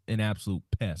was an absolute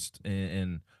pest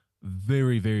and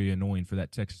very, very annoying for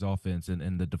that Texas offense,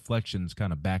 and the deflections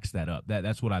kind of backs that up.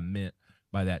 That's what I meant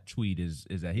by that tweet is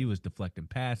that he was deflecting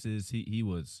passes. He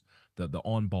was the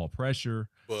on-ball pressure.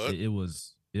 But it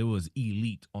was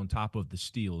elite on top of the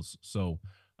steals. So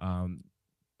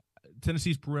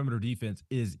Tennessee's perimeter defense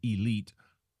is elite,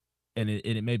 and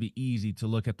it may be easy to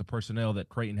look at the personnel that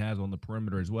Creighton has on the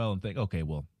perimeter as well and think, okay,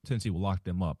 well, Tennessee will lock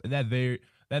them up. And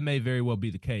that may very well be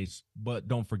the case, but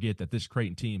don't forget that this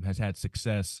Creighton team has had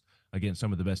success against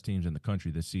some of the best teams in the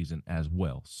country this season as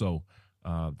well. So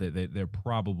they're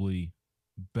probably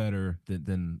better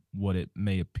than what it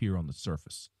may appear on the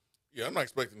surface. Yeah, I'm not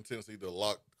expecting Tennessee to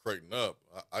lock Creighton up.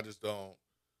 I just don't.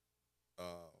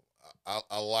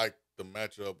 I like the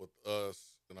matchup with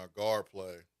us and our guard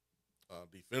play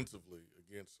defensively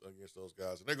against those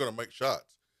guys, and they're going to make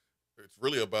shots. It's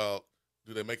really about,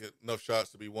 do they make enough shots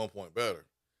to be 1 point better?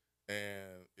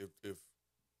 And if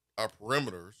our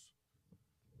perimeter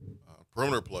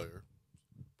player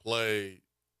play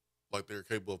like they're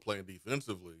capable of playing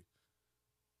defensively,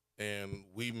 and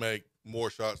we make more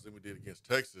shots than we did against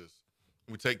Texas,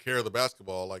 and we take care of the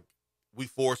basketball, like we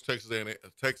forced Texas to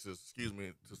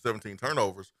 17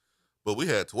 turnovers, but we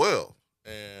had 12,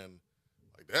 and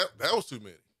like that was too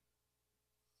many.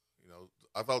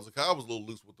 I thought Zakai was a little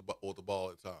loose with the ball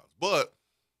at times, but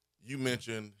you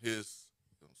mentioned his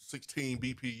 16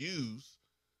 BPUs,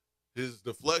 his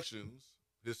deflections,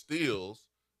 his steals.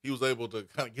 He was able to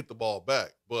kind of get the ball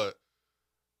back. But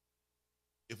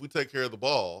if we take care of the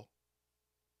ball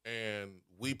and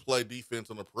we play defense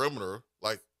on the perimeter,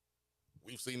 like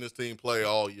we've seen this team play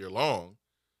all year long,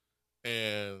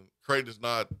 and Creighton's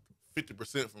not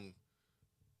 50% from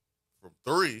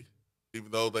 3,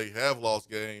 even though they have lost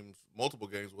multiple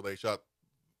games where they shot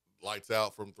lights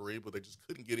out from 3, but they just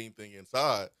couldn't get anything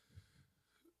inside.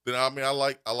 Then I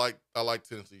like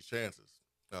Tennessee's chances.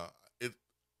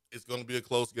 It's going to be a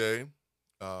close game.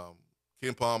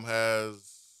 Ken Palm has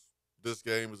this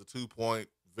game as a 2-point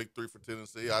victory for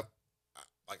Tennessee. I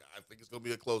think it's going to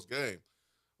be a close game,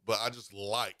 but I just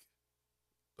I'm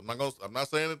not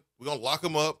saying that we're going to lock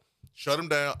them up, shut them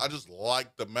down. I just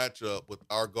like the matchup with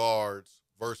our guards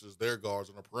versus their guards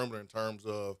on the perimeter in terms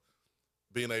of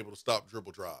being able to stop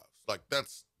dribble drives. Like,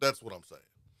 that's what I'm saying.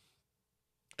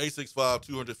 865,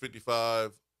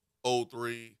 255,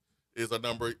 03 is a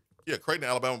number. Yeah, Creighton,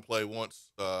 Alabama played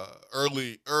once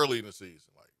early in the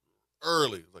season, like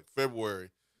early, like February,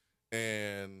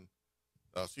 and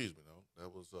excuse me, no,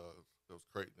 that was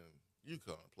Creighton and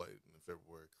UConn played in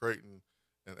February. Creighton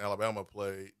and Alabama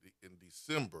played in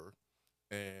December,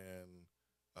 and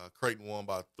Creighton won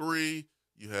by 3.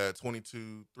 You had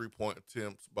 22 3-point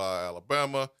attempts by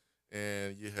Alabama,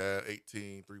 and you had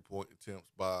 18 3-point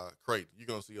attempts by Creighton. You're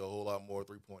going to see a whole lot more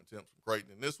 3-point attempts from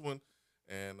Creighton in this one,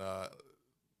 and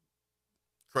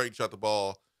Creighton shot the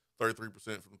ball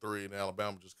 33% from 3, and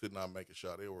Alabama just could not make a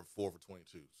shot. They were 4 for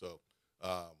 22. So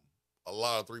a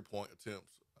lot of 3-point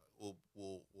attempts will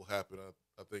happen,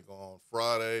 I think, on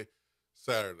Friday,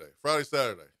 Saturday.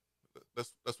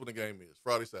 That's when the game is,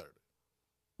 Friday, Saturday.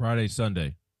 Friday,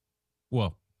 Sunday.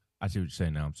 Well, I see what you're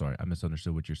saying now. I'm sorry. I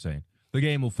misunderstood what you're saying. The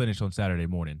game will finish on Saturday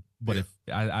morning. But if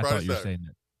I thought you were saying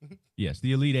that. Yes,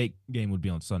 the Elite Eight game would be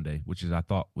on Sunday, which is I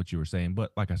thought what you were saying.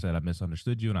 But like I said, I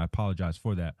misunderstood you, and I apologize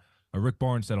for that. Rick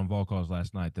Barnes said on Vol Calls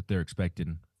last night that they're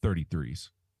expecting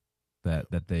 33s,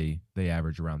 that they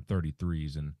average around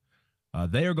 33s, and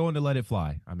they are going to let it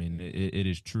fly. I mean, it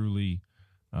is truly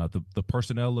the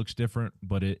personnel looks different,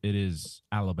 but it is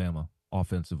Alabama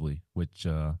offensively, which,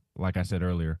 like I said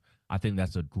earlier, I think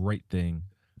that's a great thing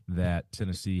that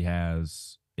Tennessee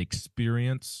has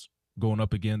experience going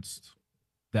up against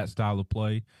that style of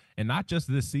play. And not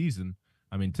just this season.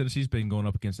 I mean, Tennessee's been going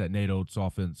up against that Nate Oates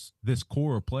offense. This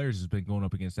core of players has been going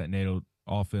up against that Nate Oates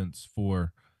offense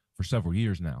for several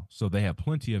years now. So they have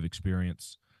plenty of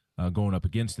experience going up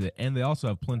against it. And they also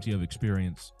have plenty of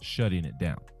experience shutting it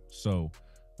down. So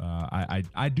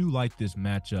I do like this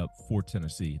matchup for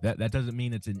Tennessee. That doesn't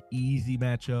mean it's an easy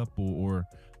matchup or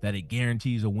that it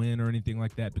guarantees a win or anything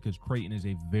like that, because Creighton is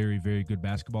a very, very good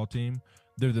basketball team.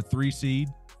 They're the 3 seed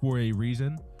for a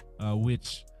reason,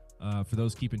 which for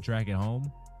those keeping track at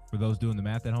home, for those doing the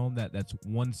math at home, that's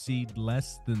 1 seed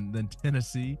less than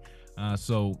Tennessee.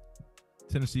 So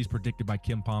Tennessee's predicted by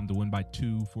Kim Palm to win by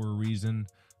 2 for a reason.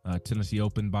 Tennessee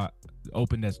opened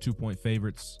as 2-point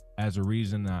favorites as a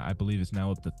reason. I believe it's now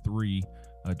up to 3,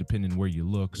 depending where you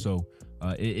look. So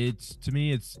it's to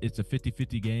me, it's a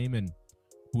 50-50 game, and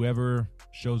whoever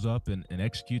shows up and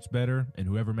executes better, and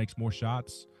whoever makes more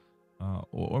shots,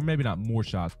 or maybe not more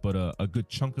shots, but a good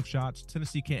chunk of shots.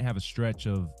 Tennessee can't have a stretch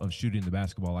of shooting the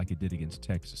basketball like it did against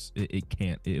Texas. It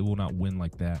can't. It will not win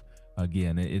like that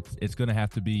again. It's going to have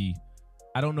to be.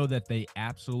 I don't know that they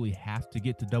absolutely have to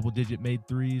get to double-digit made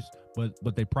threes, but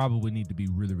they probably need to be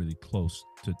really, really close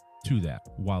to that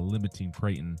while limiting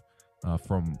Creighton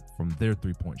from their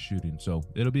 3-point shooting. So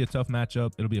it'll be a tough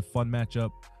matchup. It'll be a fun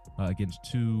matchup against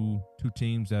two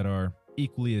teams that are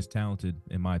equally as talented,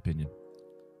 in my opinion.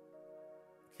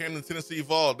 Camden, Tennessee,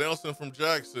 Vol, Nelson from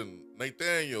Jackson,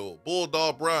 Nathaniel,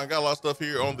 Bulldog Brown. Got a lot of stuff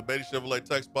here on the Beatty Chevrolet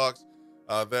text box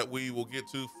that we will get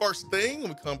to first thing when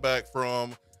we come back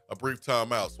from a brief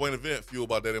timeout. Swain Event, fueled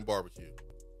by Dead End Barbecue.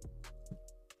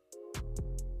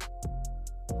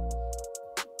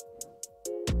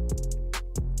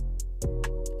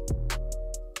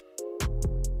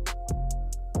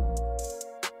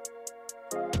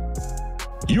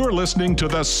 You're listening to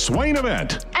the Swain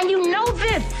Event. And you know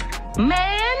this,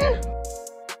 man.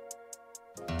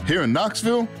 Here in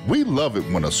Knoxville, we love it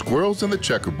when a squirrel's in the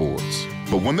checkerboards.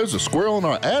 But when there's a squirrel in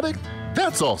our attic,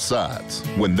 that's all sides.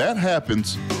 When that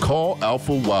happens, call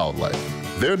Alpha Wildlife.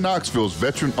 They're Knoxville's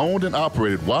veteran-owned and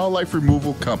operated wildlife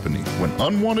removal company. When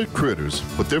unwanted critters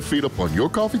put their feet up on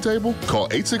your coffee table, call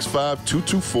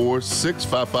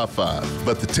 865-224-6555.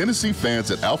 Let the Tennessee fans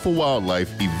at Alpha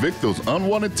Wildlife evict those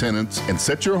unwanted tenants and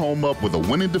set your home up with a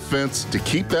winning defense to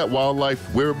keep that wildlife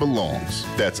where it belongs.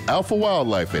 That's Alpha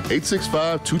Wildlife at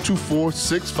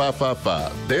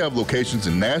 865-224-6555. They have locations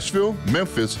in Nashville,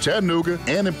 Memphis, Chattanooga,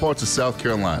 and in parts of South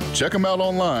Carolina. Check them out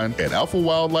online at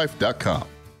alphawildlife.com.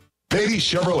 Beatty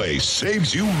Chevrolet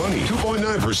saves you money.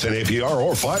 2.9% APR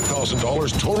or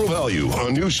 $5,000 total value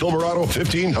on new Silverado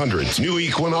 1500s. New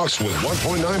Equinox with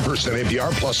 1.9%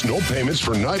 APR plus no payments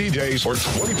for 90 days or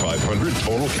 $2,500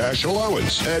 total cash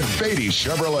allowance at Beatty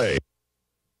Chevrolet.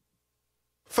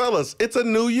 Fellas, it's a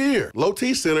new year. Low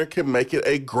T Center can make it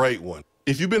a great one.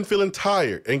 If you've been feeling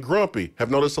tired and grumpy, have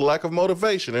noticed a lack of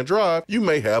motivation and drive, you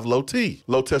may have low T.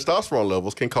 Low testosterone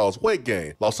levels can cause weight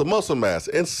gain, loss of muscle mass,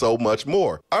 and so much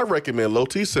more. I recommend Low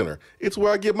T Center. It's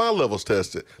where I get my levels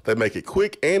tested. They make it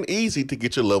quick and easy to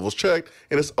get your levels checked,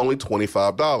 and it's only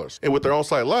 $25. And with their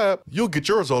on-site lab, you'll get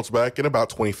your results back in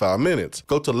about 25 minutes.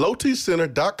 Go to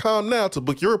lowtcenter.com now to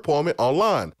book your appointment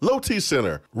online. Low T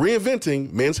Center,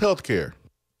 reinventing men's healthcare.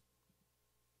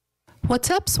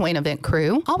 What's up, Swain Event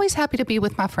crew? Always happy to be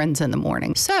with my friends in the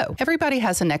morning. So, everybody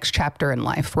has a next chapter in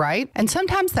life, right? And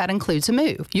sometimes that includes a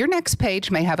move. Your next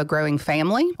page may have a growing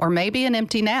family, or maybe an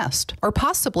empty nest, or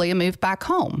possibly a move back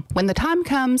home. When the time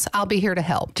comes, I'll be here to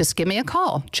help. Just give me a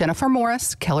call. Jennifer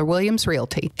Morris, Keller Williams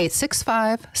Realty,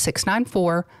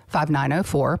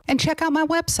 865-694-5904, and check out my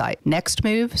website,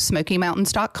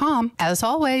 nextmovesmokymountains.com. As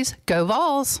always, go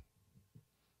Vols!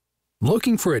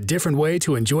 Looking for a different way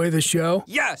to enjoy the show?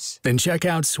 Yes! Then check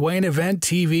out Swain Event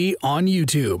TV on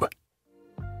YouTube.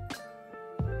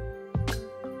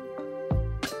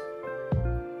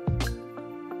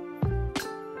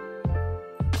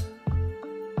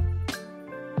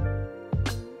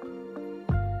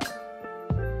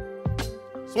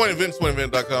 Swain Event,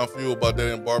 SwainEvent.com, fueled by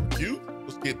Dead End Barbecue.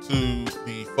 Let's get to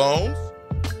the phones.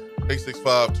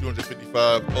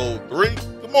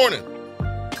 865-255-03. Good morning.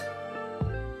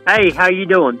 Hey, how you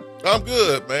doing? I'm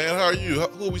good, man. How are you?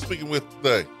 Who are we speaking with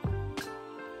today?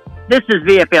 This is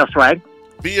VFL Swag.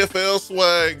 VFL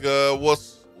Swag.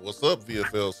 What's up,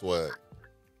 VFL Swag?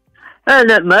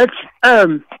 Not much.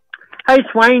 Hey,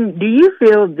 Swain, do you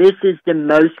feel this is the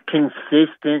most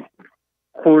consistent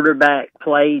quarterback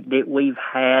play that we've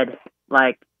had,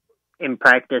 like, in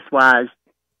practice-wise?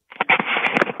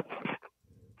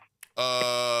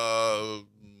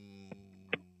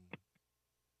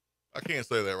 I can't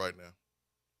say that right now.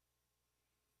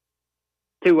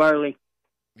 Too early?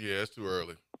 Yeah, it's too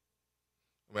early.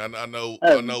 I mean, I know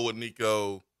what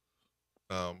Nico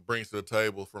brings to the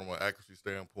table from an accuracy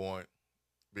standpoint,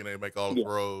 being able to make all the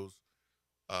throws.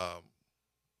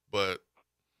 But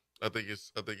I think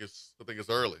it's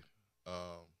early.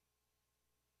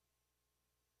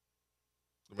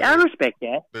 I respect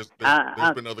that. There's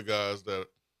been other guys that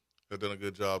have done a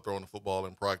good job throwing the football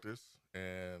in practice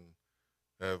and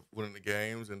have winning the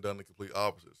games and done the complete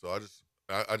opposite. So I just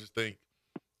think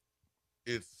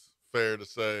it's fair to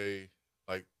say,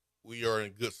 like, we are in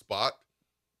a good spot.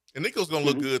 And Nico's going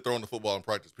to look good throwing the football in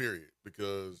practice, period,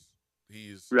 because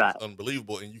he's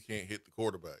unbelievable, and you can't hit the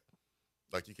quarterback.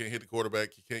 Like, you can't hit the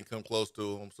quarterback. You can't come close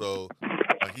to him. So,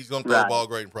 like, he's going to throw the ball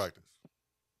great in practice.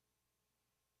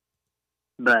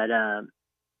 But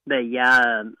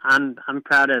yeah, I'm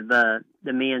proud of the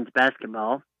men's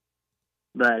basketball.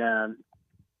 But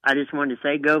I just wanted to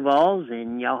say go Vols,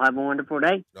 and y'all have a wonderful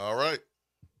day. All right.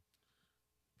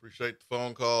 Appreciate the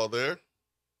phone call there.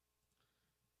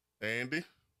 Andy,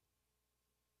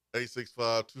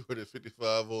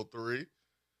 865-255-03.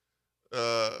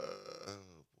 Oh,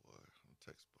 boy,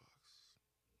 text box.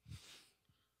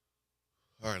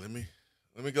 All right, let me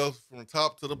go from the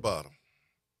top to the bottom.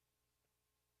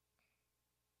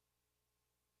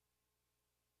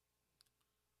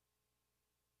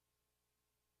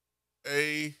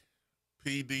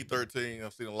 APD13,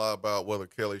 I've seen a lot about whether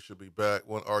Kelly should be back.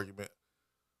 One argument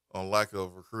on lack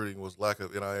of recruiting was lack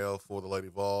of NIL for the Lady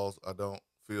Vols. I don't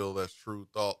feel that's true.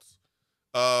 Thoughts?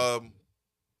 I'm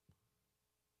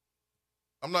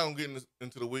not going to get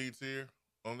into the weeds here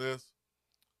on this.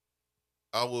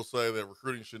 I will say that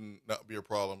recruiting should not be a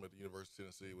problem at the University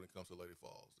of Tennessee when it comes to Lady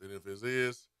Vols. And if it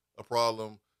is a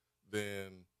problem,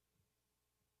 then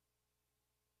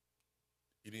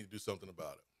you need to do something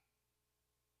about it.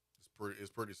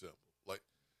 It's pretty simple. Like,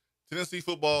 Tennessee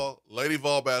football, Lady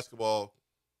Vol basketball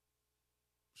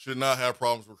should not have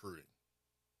problems recruiting.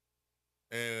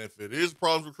 And if it is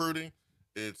problems recruiting,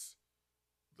 it's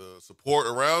the support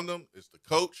around them, it's the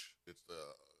coach, it's the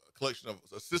collection of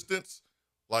assistants.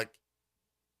 Like,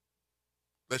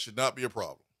 that should not be a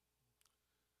problem.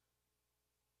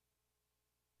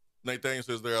 Nathaniel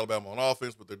says they're Alabama on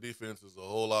offense, but their defense is a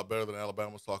whole lot better than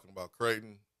Alabama's talking about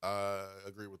Creighton. I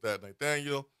agree with that,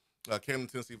 Nathaniel. Camden,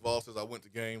 Tennessee Vol says, I went to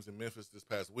games in Memphis this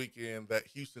past weekend. That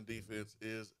Houston defense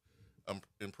is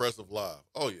impressive live.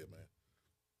 Oh, yeah, man.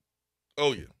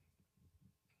 Oh, yeah.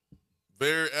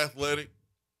 Very athletic,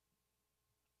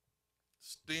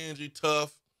 stingy,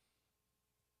 tough.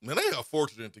 Man, they got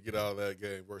fortunate to get out of that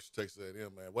game versus Texas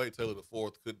A&M, man. Wade Taylor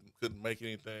IV couldn't make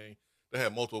anything. They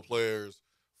had multiple players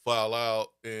foul out,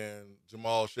 and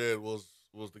Jamal Shedd was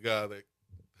the guy that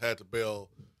had to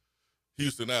bail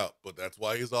Houston out. But that's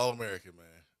why he's All-American,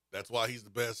 man. That's why he's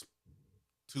the best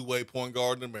two-way point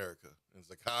guard in America. And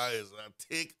Zakai is a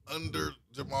tick under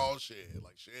Jamal Shead.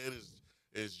 Like Shead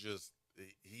is just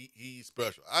he's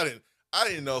special. I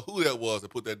didn't know who that was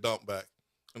that put that dump back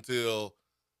until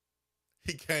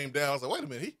he came down. I was like, wait a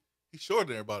minute, he's shorter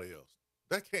than everybody else.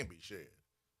 That can't be Shead.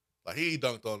 Like he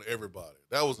dunked on everybody.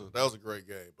 That was a great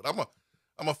game. But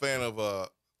I'm a fan of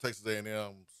Texas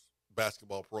A&M's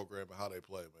basketball program and how they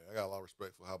play, man. I got a lot of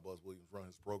respect for how Buzz Williams run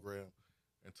his program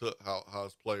and how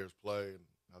his players play and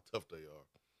how tough they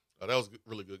are. That was a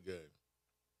really good game.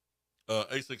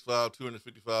 865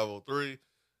 255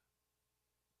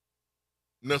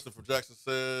 Nelson for Jackson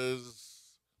says,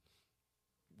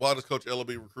 why does Coach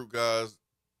Ellaby recruit guys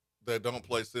that don't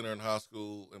play center in high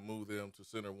school and move them to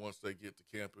center once they get to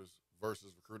campus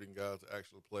versus recruiting guys to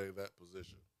actually play that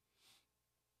position?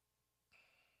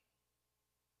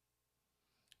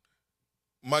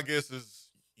 My guess is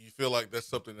you feel like that's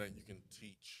something that you can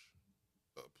teach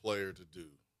a player to do.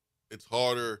 It's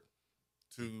harder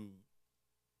to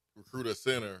recruit a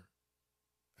center,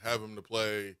 have him to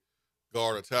play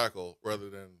guard or tackle, rather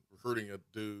than recruiting a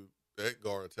dude at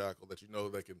guard or tackle that you know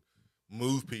that can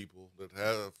move people, that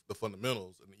have the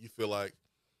fundamentals, and you feel like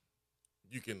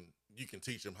you can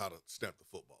teach him how to snap the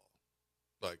football.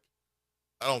 Like,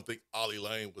 I don't think Ollie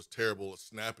Lane was terrible at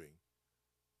snapping.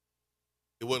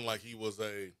 It wasn't like he was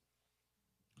a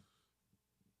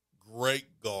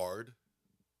great guard,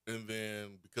 and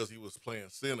then because he was playing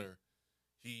center,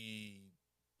 he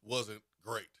wasn't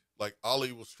great. Like,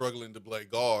 Ollie was struggling to play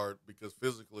guard because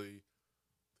physically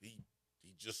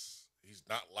he's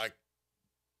not like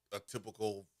a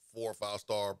typical 4 or 5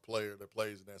 star player that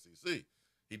plays in SEC.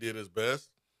 He did his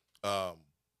best,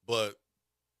 but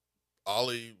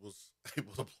Ollie was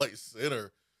able to play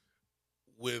center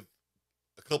with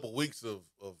a couple weeks of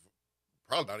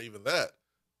probably not even that,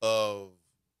 of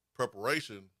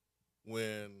preparation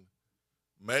when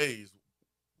Mays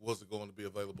wasn't going to be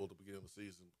available to begin the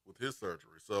season with his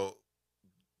surgery. So,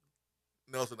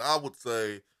 Nelson, I would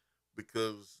say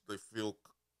because they feel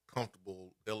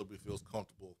comfortable, Ellaby feels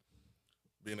comfortable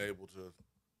being able to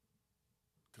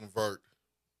convert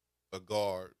a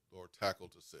guard or tackle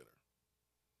to center.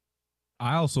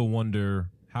 I also wonder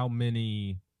how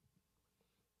many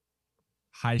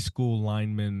high school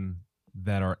linemen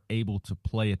that are able to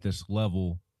play at this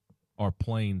level are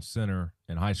playing center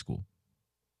in high school.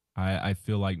 I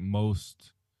feel like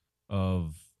most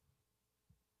of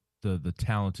the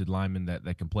talented linemen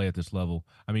that can play at this level.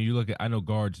 I mean, you look at, I know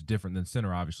guards different than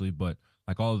center, obviously, but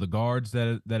like all of the guards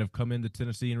that have come into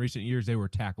Tennessee in recent years, they were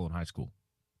tackle in high school,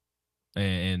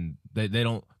 and they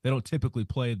don't typically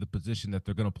play the position that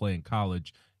they're going to play in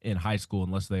college in high school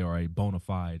unless they are a bona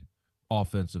fide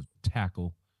offensive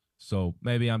tackle. So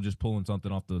maybe I'm just pulling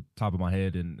something off the top of my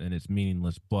head and it's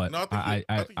meaningless, but No,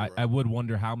 I would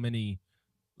wonder how many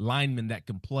linemen that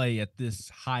can play at this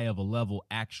high of a level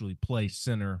actually play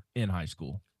center in high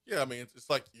school. Yeah, I mean, it's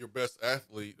like your best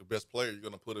athlete, the best player, you're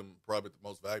going to put him probably at the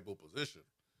most valuable position.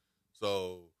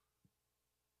 So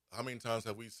how many times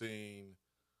have we seen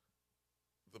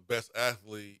the best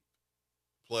athlete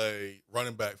play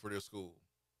running back for their school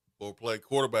or play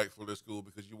quarterback for their school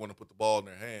because you want to put the ball in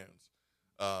their hands?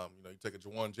 You take a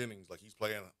Jawan Jennings, like he's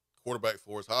playing quarterback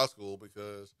for his high school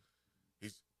because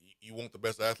you want the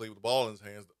best athlete with the ball in his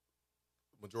hands the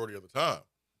majority of the time.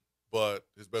 But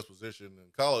his best position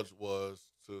in college was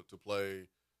to play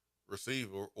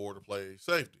receiver or to play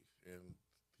safety, and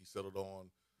he settled on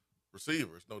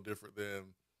receiver. It's no different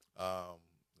than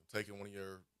taking one of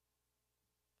your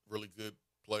really good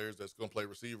players that's going to play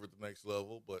receiver at the next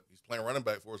level, but he's playing running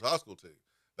back for his high school team.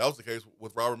 That was the case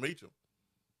with Robert Meacham.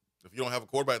 If you don't have a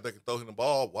quarterback that can throw him the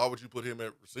ball, why would you put him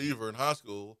at receiver in high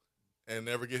school and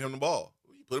never get him the ball?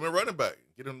 You put him at running back,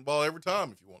 get him the ball every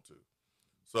time if you want to.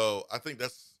 So I think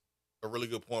that's a really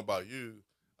good point by you.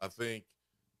 I think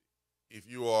if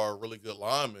you are a really good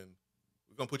lineman,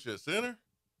 we're going to put you at center.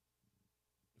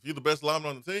 If you're the best lineman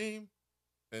on the team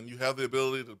and you have the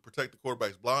ability to protect the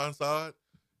quarterback's blind side,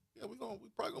 yeah, we're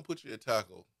probably going to put you at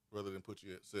tackle rather than put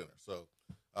you at center. So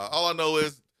all I know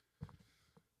is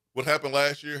what happened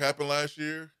last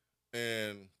year,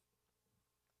 and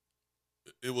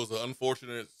it was an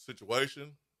unfortunate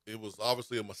situation. It was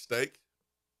obviously a mistake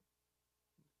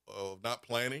of not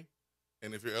planning,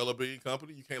 and if you're Ellaby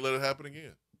Company, you can't let it happen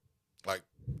again. Like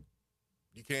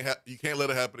you can't let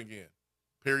it happen again.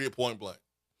 Period. Point blank.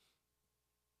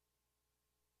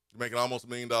 You're making almost $1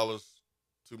 million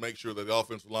to make sure that the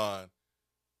offensive line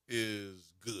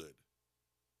is good,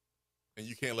 and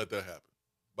you can't let that happen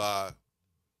by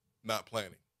not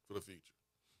planning for the future.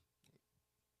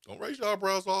 Don't raise your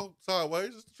eyebrows all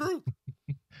sideways. It's the truth.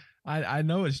 I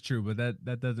know it's true, but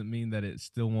that doesn't mean that it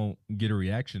still won't get a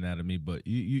reaction out of me. But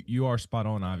you are spot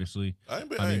on, obviously. I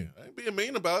ain't being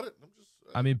mean about it.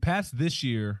 I mean, past this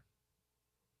year,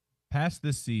 past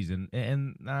this season,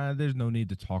 and there's no need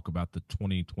to talk about the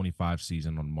 2025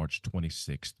 season on March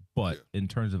 26th. But in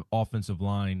terms of offensive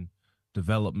line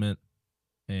development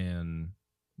and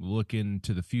looking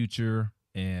to the future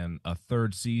and a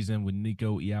third season with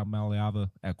Nico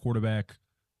Iamaleava at quarterback,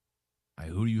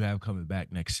 who do you have coming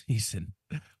back next season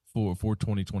for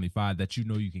 2025 that you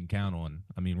know you can count on?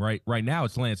 I mean, right now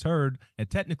it's Lance Hurd, and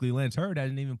technically Lance Hurd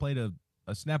hasn't even played a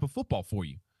snap of football for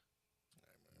you.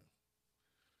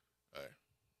 Hey,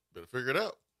 better figure it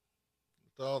out.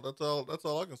 That's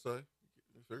all I can say.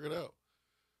 Figure it out.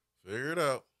 Figure it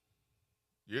out.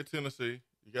 You're Tennessee.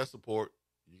 You got support.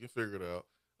 You can figure it out.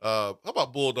 How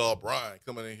about Bulldog Brian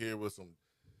coming in here with some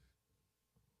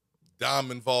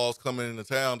diamond balls coming into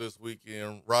town this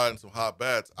weekend, riding some hot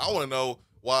bats? I want to know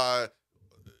why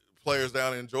players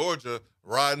down in Georgia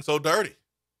riding so dirty.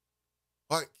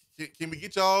 Why can we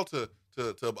get y'all to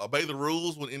obey the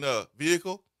rules when in a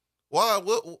vehicle? Why?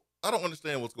 What? I don't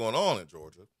understand what's going on in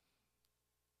Georgia.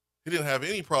 He didn't have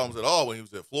any problems at all when he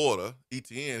was at Florida.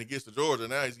 ETN. He gets to Georgia,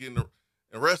 now he's getting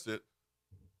arrested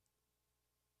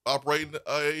operating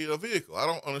a vehicle. I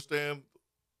don't understand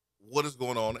what is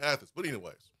going on in Athens. But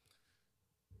anyways,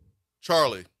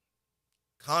 Charlie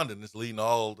Condon is leading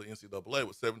all the NCAA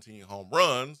with 17 home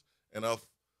runs and a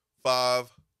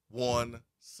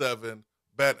 5.17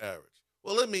 bat average.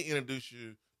 Well, let me introduce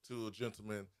you to a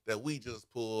gentleman that we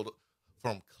just pulled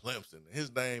from Clemson.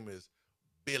 His name is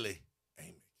Billy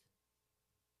Amick.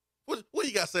 What do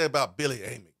you got to say about Billy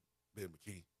Amick, Ben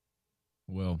McKee?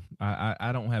 Well,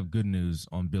 I don't have good news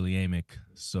on Billy Amick,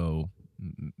 so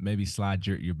maybe slide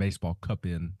your baseball cup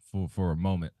in for a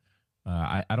moment.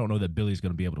 I don't know that Billy's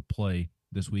going to be able to play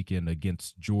this weekend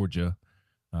against Georgia.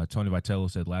 Tony Vitello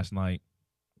said last night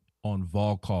on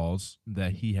Vol Calls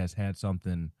that he has had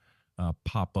something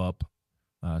pop up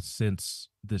since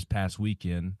this past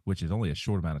weekend, which is only a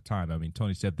short amount of time. I mean,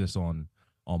 Tony said this on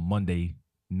Monday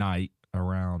night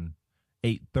around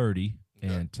 8:30,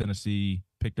 and Tennessee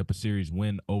picked up a series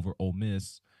win over Ole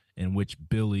Miss, in which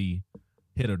Billy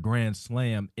hit a grand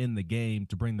slam in the game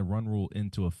to bring the run rule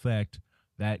into effect.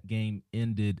 That game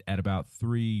ended at about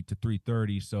 3 to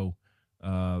 3:30. So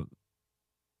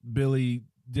Billy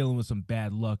dealing with some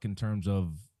bad luck in terms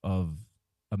of a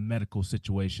medical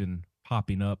situation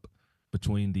popping up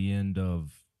between the end of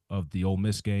the Ole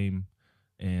Miss game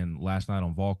and last night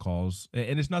on Vol Calls.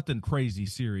 And it's nothing crazy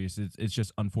serious. It's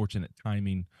just unfortunate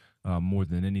timing more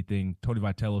than anything. Tony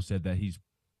Vitello said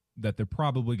that they're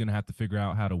probably going to have to figure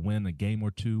out how to win a game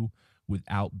or two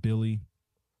without Billy.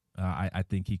 I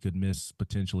think he could miss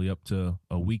potentially up to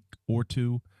a week or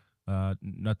two.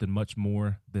 Nothing much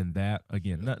more than that.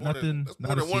 Again, not a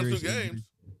serious injury.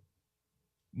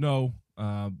 No,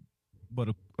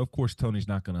 but of course Tony's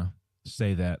not going to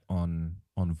say that on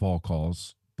Vol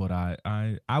Calls. But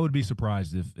I would be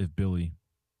surprised if Billy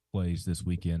plays this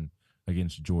weekend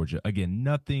against Georgia. Again,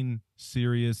 nothing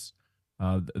serious.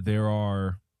 There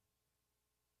are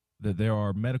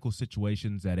medical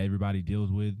situations that everybody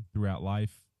deals with throughout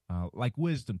life, like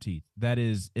wisdom teeth. That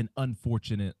is an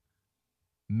unfortunate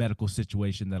medical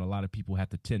situation that a lot of people have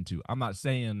to tend to. I'm not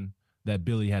saying that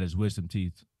Billy had his wisdom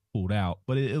teeth pulled out,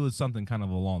 but it was something kind of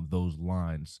along those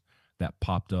lines that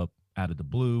popped up out of the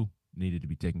blue, needed to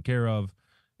be taken care of.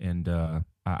 And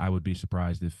I would be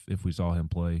surprised if we saw him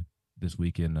play this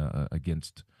weekend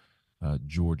against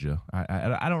Georgia.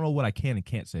 I don't know what I can and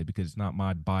can't say because it's not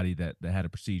my body that had a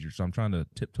procedure, so I'm trying to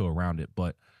tiptoe around it.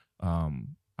 But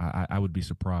I would be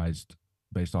surprised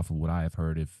based off of what I have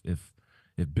heard if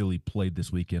Billy played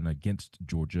this weekend against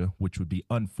Georgia, which would be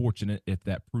unfortunate if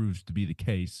that proves to be the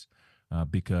case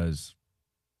because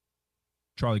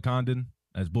Charlie Condon,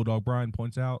 as Bulldog Brian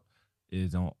points out,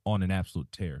 is on an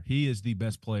absolute tear. He is the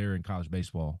best player in college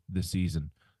baseball this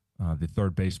season, the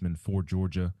third baseman for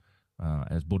Georgia.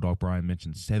 As Bulldog Brian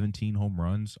mentioned, 17 home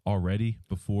runs already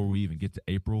before we even get to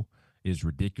April is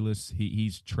ridiculous.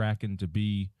 He's tracking to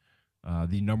be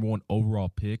the number one overall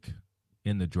pick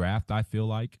in the draft, I feel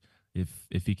like.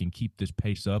 If he can keep this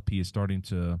pace up, he is starting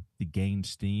to gain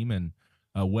steam. And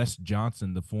Wes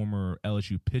Johnson, the former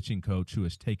LSU pitching coach who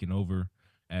has taken over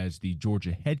as the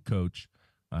Georgia head coach,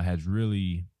 has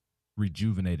really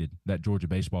rejuvenated that Georgia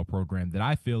baseball program that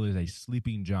I feel is a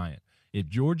sleeping giant. If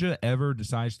Georgia ever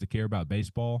decides to care about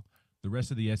baseball, the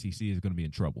rest of the SEC is going to be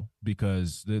in trouble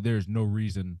because there's no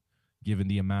reason, given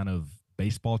the amount of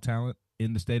baseball talent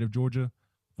in the state of Georgia,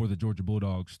 for the Georgia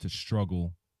Bulldogs to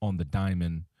struggle on the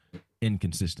diamond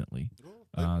inconsistently.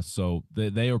 So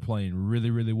they are playing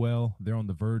really, really well. They're on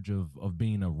the verge of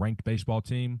being a ranked baseball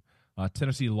team.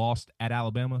 Tennessee lost at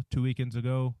Alabama 2 weekends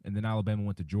ago, and then Alabama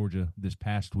went to Georgia this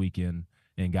past weekend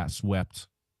and got swept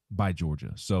by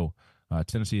Georgia. So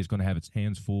Tennessee is going to have its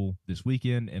hands full this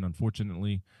weekend, and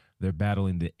unfortunately, they're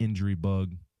battling the injury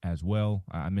bug as well.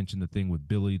 I mentioned the thing with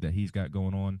Billy that he's got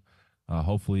going on.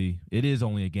 Hopefully, it is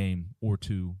only a game or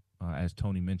two, as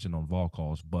Tony mentioned on Vol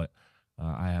Calls, but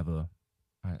I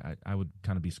would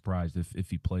kind of be surprised if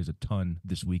he plays a ton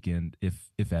this weekend,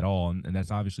 if at all, and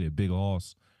that's obviously a big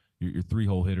loss. Your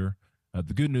 3-hole hitter.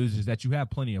 The good news is that you have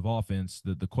plenty of offense.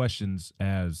 The questions,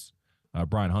 as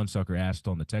Brian Hunsucker asked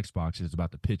on the text box, is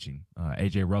about the pitching.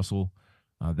 A.J. Russell,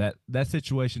 that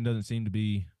situation doesn't seem to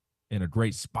be in a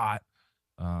great spot.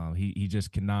 He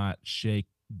just cannot shake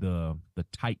the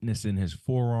tightness in his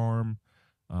forearm,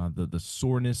 the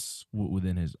soreness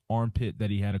within his armpit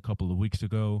that he had a couple of weeks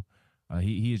ago.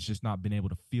 He has just not been able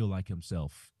to feel like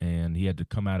himself, and he had to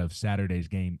come out of Saturday's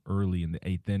game early in the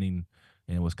 8th inning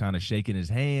and was kind of shaking his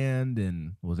hand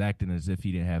and was acting as if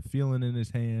he didn't have feeling in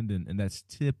his hand, and that's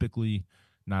typically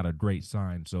not a great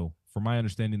sign. So from my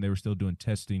understanding, they were still doing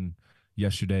testing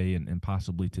yesterday and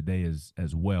possibly today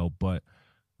as well, but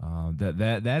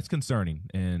that's concerning,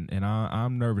 and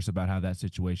I'm nervous about how that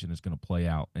situation is going to play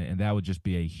out, and that would just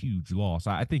be a huge loss.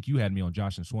 I think you had me on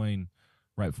Josh and Swain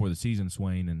right before the season,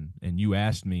 Swain, and you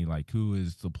asked me, like, who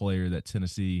is the player that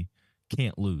Tennessee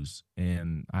can't lose,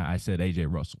 and I said A.J.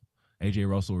 Russell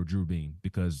or Drew Beam,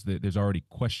 because there's already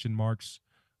question marks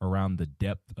around the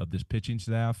depth of this pitching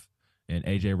staff, and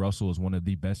A.J. Russell is one of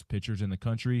the best pitchers in the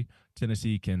country.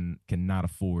 Tennessee cannot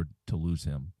afford to lose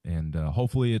him, and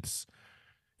hopefully it's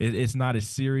not as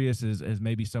serious as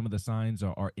maybe some of the signs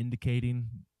are indicating,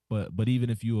 but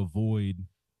even if you avoid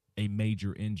a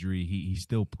major injury, he's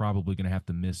still probably going to have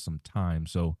to miss some time.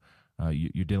 So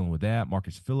you're dealing with that.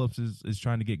 Marcus Phillips is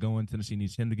trying to get going. Tennessee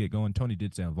needs him to get going. Tony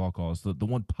did say on Vol Calls, the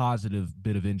one positive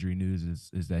bit of injury news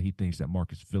is that he thinks that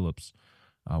Marcus Phillips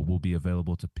will be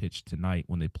available to pitch tonight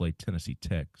when they play Tennessee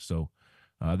Tech. So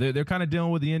they're kind of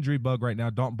dealing with the injury bug right now.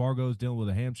 Dalton Bargo's dealing with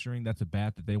a hamstring. That's a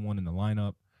bat that they want in the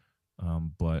lineup.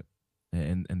 But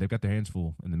they've got their hands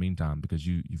full in the meantime, because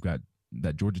you've got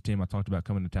that Georgia team I talked about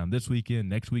coming to town this weekend.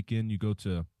 Next weekend you go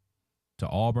to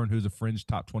Auburn, who's a fringe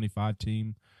top 25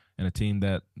 team and a team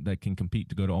that can compete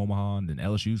to go to Omaha, and then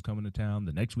LSU's coming to town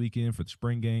the next weekend for the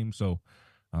spring game. So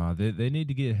they need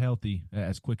to get healthy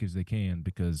as quick as they can,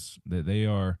 because they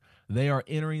are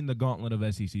entering the gauntlet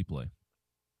of SEC play.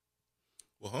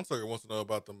 Well, Hunsucker wants to know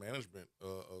about the management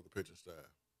of the pitching staff.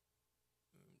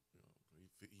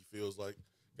 He feels like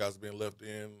guys are being left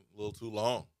in a little too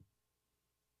long.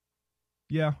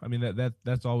 Yeah, I mean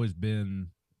that's always been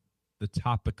the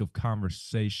topic of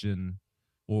conversation,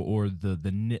 or the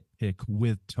nitpick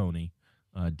with Tony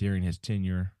during his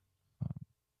tenure,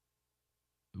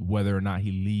 whether or not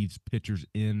he leaves pitchers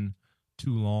in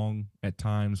too long at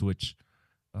times, which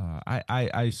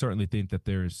I certainly think that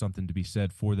there is something to be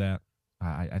said for that.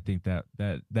 I think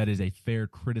that is a fair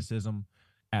criticism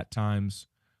at times.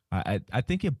 I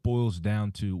think it boils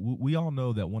down to, we all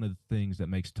know that one of the things that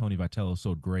makes Tony Vitello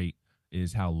so great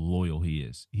is how loyal he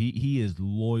is. He is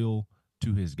loyal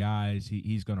to his guys.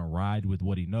 He's going to ride with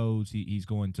what he knows. He's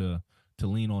going to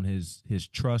lean on his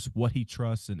trust, what he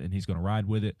trusts, and he's going to ride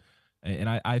with it. And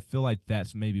I feel like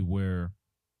that's maybe where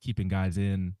keeping guys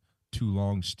in too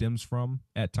long stems from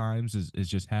at times, is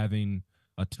just having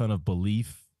a ton of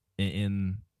belief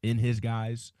in his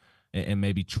guys, and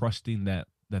maybe trusting that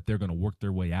they're going to work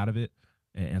their way out of it.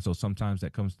 And so sometimes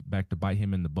that comes back to bite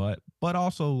him in the butt. But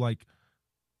also, like,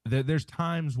 there's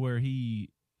times where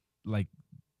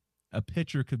a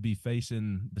pitcher could be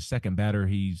facing the second batter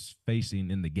he's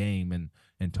facing in the game,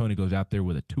 and Tony goes out there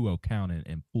with a 2-0 count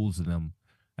and pulls them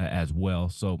as well.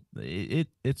 So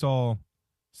it's all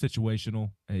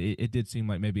situational. It did seem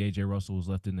like maybe A.J. Russell was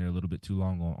left in there a little bit too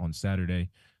long on Saturday,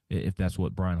 if that's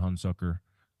what Brian Hunsucker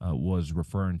was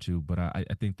referring to. But I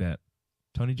think that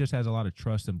Tony just has a lot of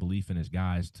trust and belief in his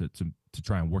guys to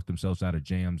try and work themselves out of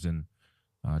jams, and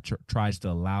tries to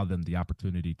allow them the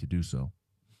opportunity to do so.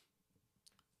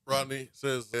 Rodney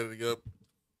says heading up to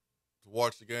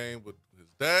watch the game with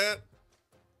his dad.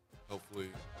 Hopefully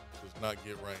does not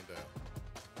get rained out.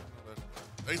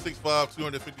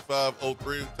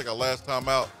 865-255-03. Take our last time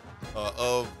out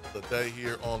of the day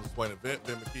here on the Swain Event.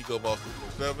 Ben McKee, Go Ball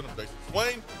 647. I'm Jason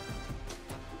Swain.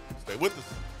 Stay with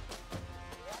us.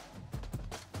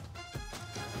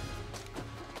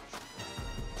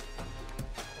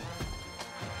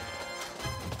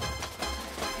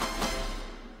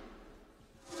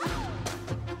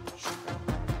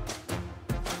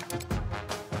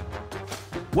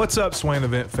 What's up, Swain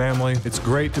Event family? It's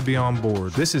great to be on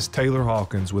board. This is Taylor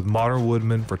Hawkins with Modern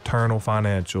Woodman Fraternal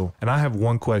Financial, and I have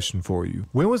one question for you.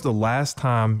 When was the last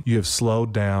time you have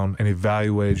slowed down and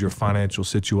evaluated your financial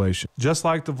situation? Just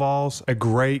like the Vols, a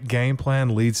great game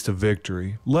plan leads to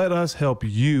victory. Let us help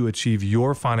you achieve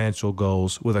your financial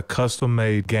goals with a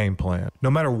custom-made game plan.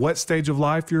 No matter what stage of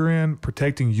life you're in,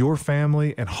 protecting your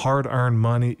family and hard-earned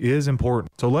money is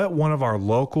important. So let one of our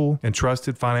local and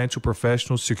trusted financial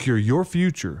professionals secure your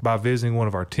future by visiting one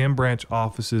of our 10 branch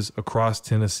offices across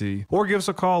Tennessee, or give us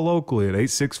a call locally at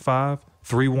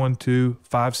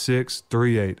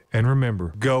 865-312-5638. And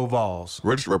remember, go Vols.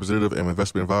 Registered representative and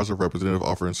investment advisor, representative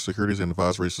offering securities and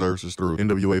advisory services through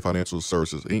NWA Financial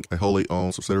Services, Inc., a wholly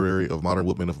owned subsidiary of Modern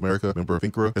Woodmen of America, member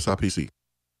FINCRA, SIPC.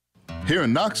 Here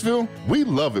in Knoxville, we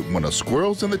love it when a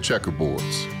squirrel's in the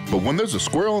checkerboards. But when there's a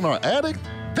squirrel in our attic,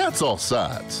 that's all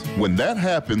sides. When that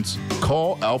happens,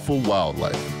 call Alpha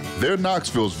Wildlife. They're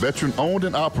Knoxville's veteran-owned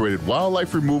and operated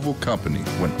wildlife removal company.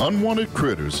 When unwanted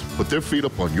critters put their feet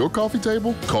up on your coffee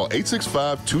table, call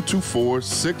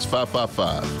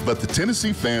 865-224-6555. Let the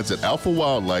Tennessee fans at Alpha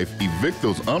Wildlife evict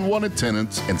those unwanted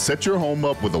tenants and set your home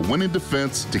up with a winning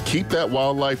defense to keep that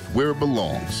wildlife where it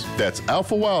belongs. That's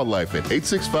Alpha Wildlife at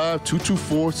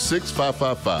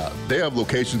 865-224-6555. They have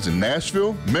locations in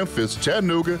Nashville, Memphis,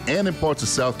 Chattanooga, and in parts of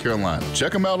South Carolina.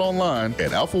 Check them out online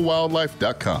at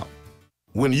alphawildlife.com.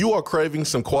 When you are craving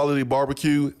some quality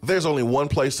barbecue, there's only one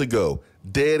place to go.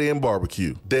 Dead End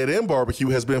Barbecue. Dead End Barbecue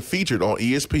has been featured on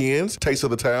ESPN's Taste of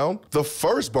the Town, the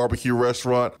first barbecue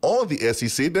restaurant on the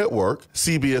SEC Network,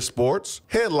 CBS Sports,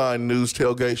 Headline News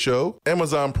Tailgate Show,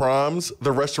 Amazon Prime's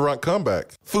The Restaurant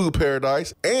Comeback, Food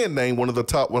Paradise, and named one of the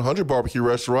top 100 barbecue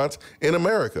restaurants in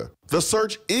America. The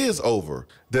search is over.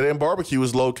 Dead End Barbecue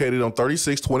is located on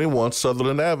 3621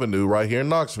 Sutherland Avenue right here in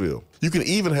Knoxville. You can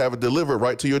even have it delivered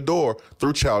right to your door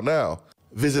through Chow Now.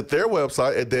 Visit their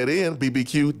website at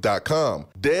deadendbbq.com.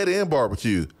 Dead End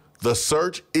Barbecue. The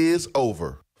search is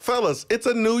over. Fellas, it's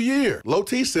a new year. Low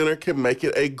T Center can make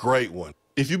it a great one.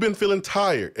 If you've been feeling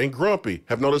tired and grumpy,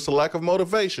 have noticed a lack of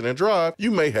motivation and drive,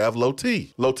 you may have low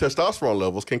T. Low testosterone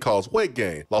levels can cause weight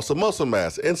gain, loss of muscle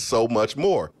mass, and so much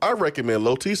more. I recommend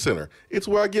Low T Center. It's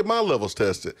where I get my levels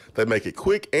tested. They make it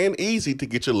quick and easy to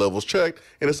get your levels checked,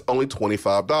 and it's only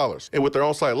 $25. And with their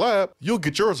on-site lab, you'll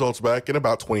get your results back in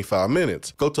about 25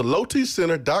 minutes. Go to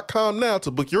lowtcenter.com now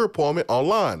to book your appointment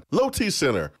online. Low T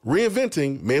Center,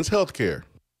 reinventing men's healthcare.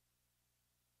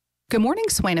 Good morning,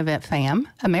 Swain Event fam.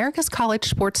 America's college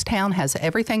sports town has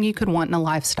everything you could want in a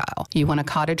lifestyle. You want a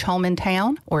cottage home in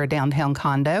town or a downtown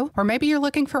condo, or maybe you're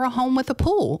looking for a home with a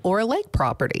pool or a lake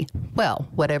property. Well,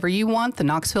 whatever you want, the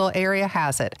Knoxville area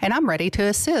has it, and I'm ready to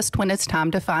assist when it's time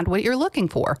to find what you're looking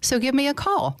for. So give me a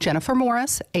call, Jennifer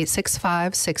Morris,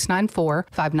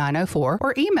 865-694-5904,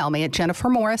 or email me at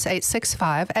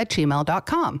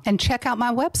jennifermorris865@gmail.com, and check out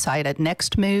my website at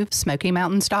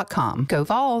nextmovesmokymountains.com. Go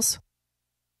Vols!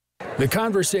 The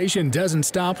conversation doesn't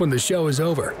stop when the show is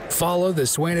over. Follow the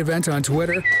Swain Event on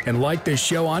Twitter and like the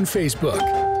show on Facebook.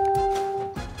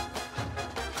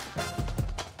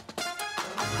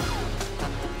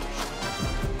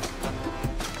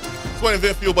 Swain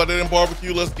Event fueled by Dead End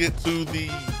Barbecue. Let's get to the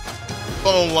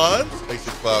phone lines.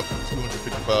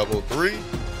 865-255-03.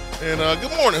 And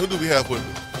good morning. Who do we have with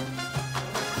us?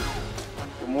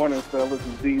 Good morning, fellas.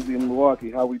 It's DZ in Milwaukee.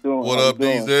 How we doing? What up,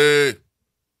 DZ?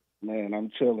 Man, I'm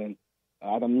chilling.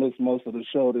 I done missed most of the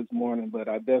show this morning, but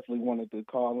I definitely wanted to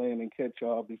call in and catch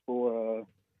y'all before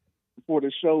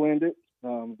the show ended.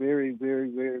 Very,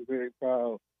 very, very, very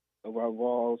proud of our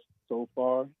Vols so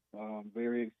far.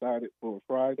 Very excited for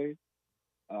Friday.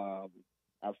 I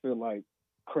feel like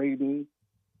Creighton,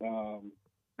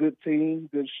 good team,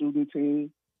 good shooting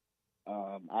team.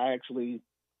 I actually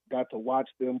got to watch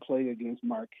them play against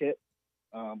Marquette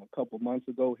a couple months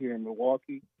ago here in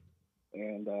Milwaukee.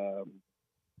 And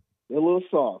they're a little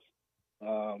soft.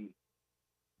 I'm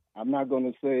not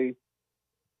going to say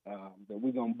that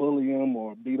we're going to bully them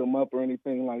or beat them up or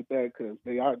anything like that, because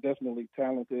they are definitely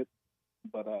talented,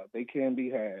 but they can be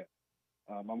had.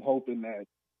 I'm hoping that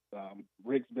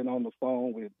Rick's been on the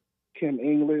phone with Kim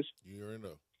English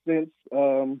since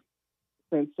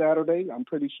Saturday. I'm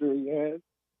pretty sure he has.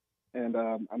 And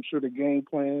I'm sure the game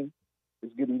plan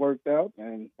is getting worked out.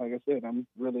 And like I said, I'm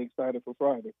really excited for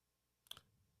Friday.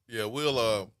 Yeah,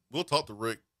 we'll talk to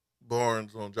Rick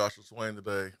Barnes on Joshua Swain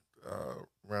today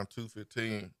around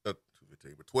 12:15,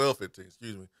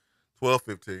 excuse me,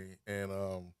 12:15, and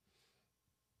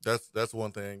that's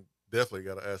one thing definitely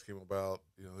got to ask him about.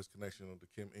 You know, his connection to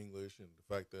Kim English and the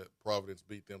fact that Providence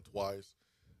beat them twice.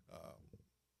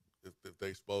 If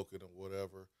they spoken or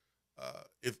whatever,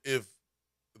 if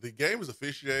the game is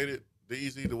officiated,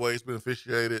 DZ, the way it's been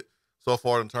officiated so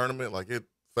far in the tournament, like it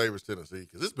favors Tennessee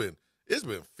because it's been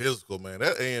physical, man.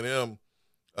 That A&M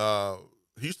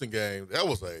Houston game, that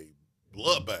was a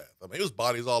bloodbath. I mean, it was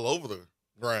bodies all over the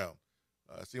ground.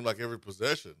 It seemed like every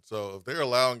possession. So if they're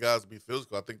allowing guys to be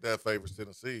physical, I think that favors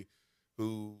Tennessee,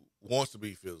 who wants to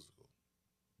be physical.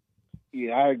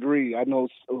 Yeah, I agree. I know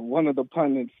one of the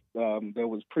pundits that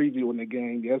was previewing the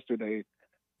game yesterday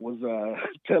was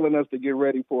telling us to get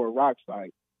ready for a rock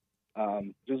fight,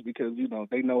 just because, you know,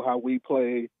 they know how we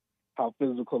play, how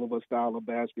physical of a style of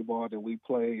basketball that we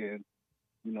play. And,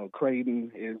 you know,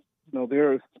 Creighton is, you know,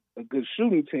 they're a good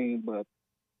shooting team, but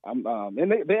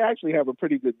and they actually have a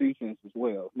pretty good defense as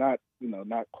well. Not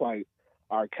quite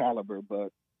our caliber,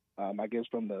 but I guess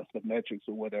from the metrics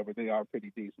or whatever, they are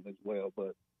pretty decent as well.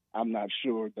 But I'm not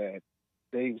sure that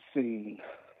they've seen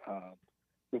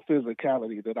the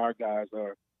physicality that our guys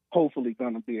are hopefully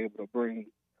going to be able to bring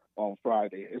on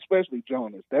Friday, especially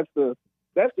Jonas. That's the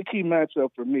key matchup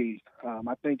for me.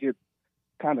 I think it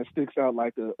kind of sticks out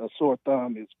like a sore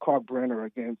thumb is Kalkbrenner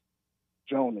against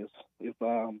Jonas. If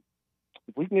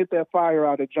we can get that fire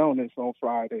out of Jonas on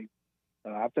Friday,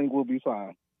 I think we'll be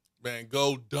fine. Man,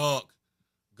 go dunk.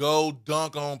 Go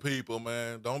dunk on people,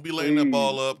 man. Don't be laying that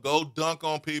ball up. Go dunk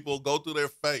on people. Go through their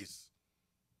face.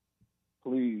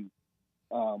 Please.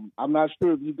 I'm not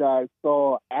sure if you guys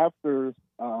saw after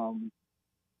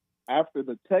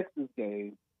the Texas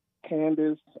game,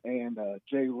 Candace and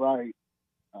Jay Wright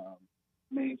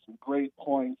made some great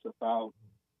points about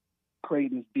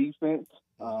Creighton's defense,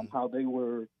 how they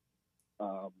were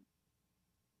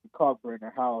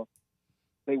Kalkbrenner, how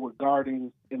they were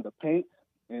guarding in the paint,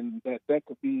 and that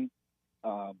could be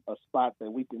a spot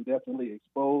that we can definitely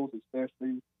expose,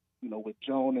 especially, you know, with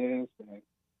Jonas and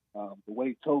the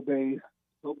way Tobey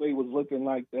was looking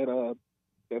like that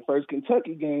first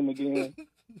Kentucky game again.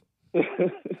 I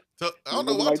don't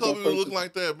know why Tobey was looking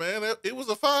like that, man. It was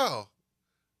a foul.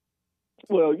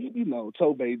 Well, you know,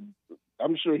 Tobey,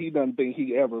 I'm sure he doesn't think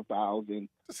he ever fouls, and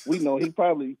we know he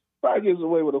probably gets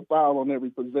away with a foul on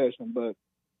every possession, but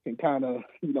can kind of,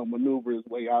 you know, maneuver his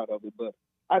way out of it. But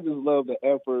I just love the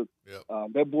effort.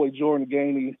 Yep. That boy Jordan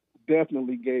Gainey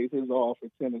definitely gave his all for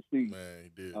Tennessee. Man,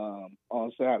 he did.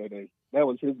 On Saturday. That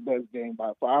was his best game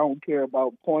by far. I don't care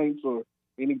about points or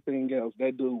anything else.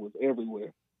 That dude was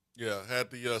everywhere. Yeah,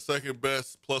 had the second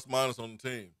best plus minus on the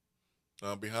team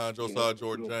behind Josiah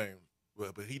Jordan James.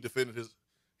 But he defended his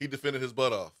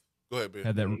butt off. Go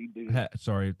ahead, Ben.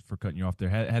 Sorry for cutting you off there.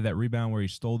 Had that rebound where he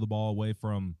stole the ball away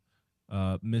from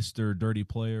Mr. Dirty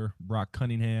Player, Brock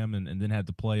Cunningham, and then had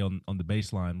the play on the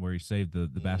baseline where he saved the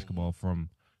basketball from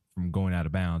going out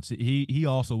of bounds. He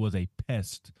also was a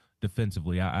pest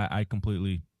defensively. I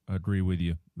completely agree with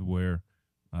you where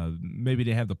maybe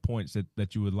they have the points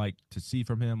that you would like to see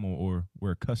from him or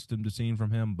we're accustomed to seeing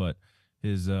from him, but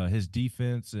his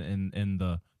defense and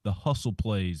the hustle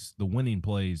plays, the winning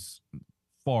plays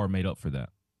far made up for that.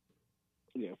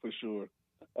 Yeah, for sure.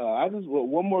 I just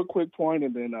one more quick point,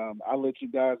 and then I'll let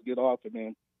you guys get off, and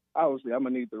then obviously I'm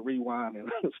gonna need to rewind and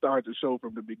start the show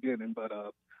from the beginning. But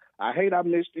I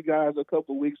missed you guys a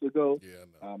couple weeks ago.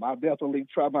 Yeah, I'll definitely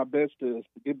try my best to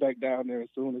get back down there as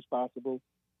soon as possible.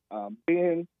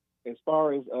 Ben, as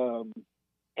far as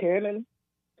Cannon,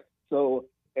 so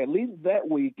at least that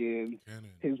weekend,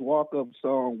 his walk-up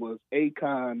song was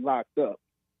Akon Locked Up.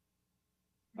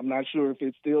 I'm not sure if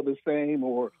it's still the same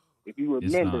or if you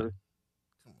remember.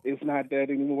 It's not that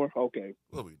anymore? Okay.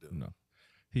 What we do? No.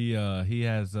 He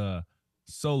has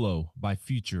Solo by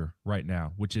Future right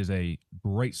now, which is a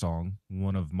great song,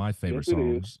 one of my favorite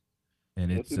songs.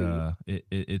 And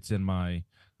it's in my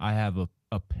I have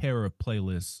a pair of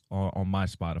playlists on my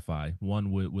Spotify,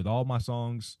 one with all my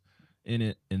songs in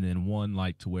it, and then one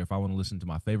like to where if I want to listen to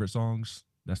my favorite songs,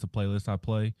 that's the playlist I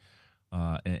play.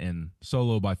 And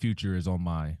Solo by Future is on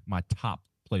my top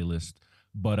playlist.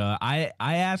 But I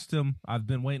asked him, I've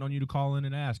been waiting on you to call in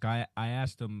and ask. I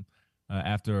asked him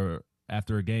after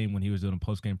a game when he was doing a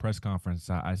post-game press conference,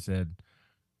 I said,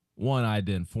 one, I had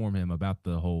to inform him about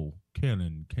the whole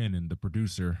Cannon, the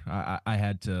producer. I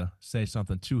had to say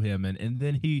something to him. And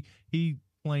then he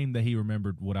claimed that he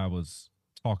remembered what I was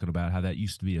talking about, how that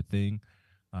used to be a thing.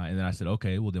 And then I said,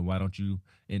 okay, well, then why don't you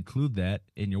include that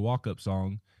in your walk-up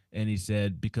song? And he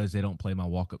said, because they don't play my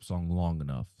walk-up song long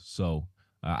enough. So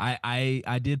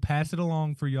I did pass it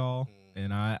along for y'all,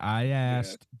 and I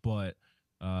asked, but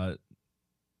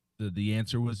the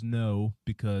answer was no,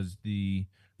 because the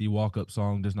walk-up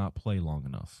song does not play long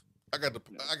enough. I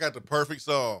got the perfect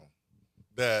song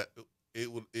that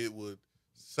it would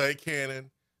say Cannon,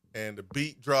 and the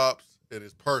beat drops, and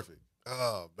it's perfect.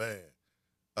 Oh man,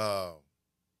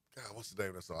 God, what's the name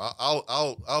of that song?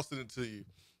 I'll send it to you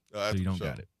after So you the don't show.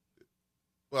 got it.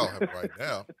 Well, I don't have it right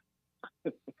now.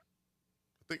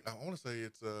 I want to say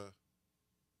it's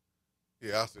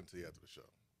yeah, I'll send it to you after the show.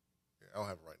 Yeah, I don't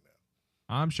have it right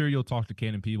now. I'm sure you'll talk to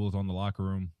Cannon Peebles on the locker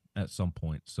room at some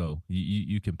point, so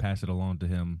you can pass it along to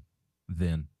him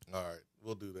then. All right,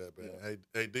 we'll do that, man.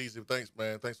 Hey, DZ, thanks,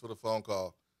 man. Thanks for the phone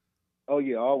call. Oh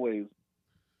yeah, always.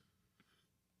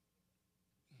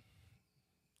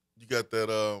 You got that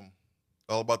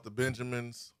all about the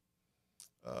Benjamins,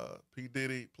 P.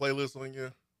 Diddy playlist on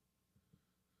you.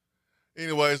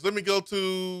 Anyways, let me go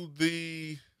to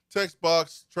the text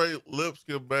box. Trey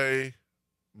Lipscomb may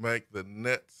make the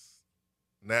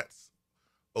Nats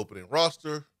opening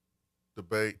roster.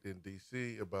 Debate in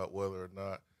D.C. about whether or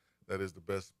not that is the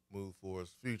best move for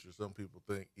his future. Some people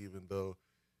think even though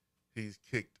he's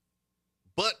kicked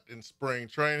butt in spring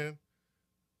training,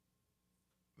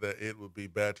 that it would be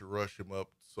bad to rush him up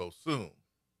so soon.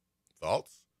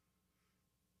 Thoughts?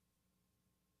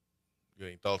 You got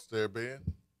any thoughts there, Ben?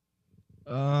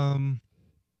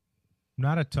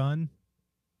 Not a ton.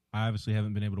 I obviously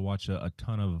haven't been able to watch a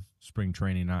ton of spring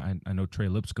training. I know Trey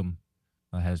Lipscomb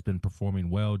has been performing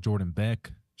well. Jordan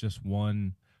Beck just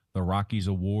won the Rockies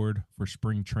Award for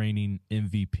spring training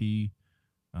MVP.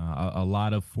 A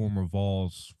lot of former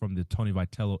Vols from the Tony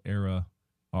Vitello era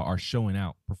are showing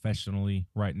out professionally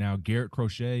right now. Garrett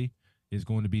Crochet is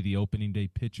going to be the opening day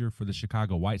pitcher for the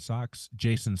Chicago White Sox.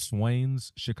 Jason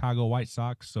Swain's Chicago White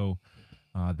Sox. So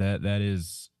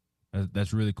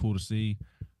that's really cool to see.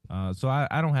 So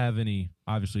I don't have any.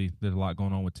 Obviously, there's a lot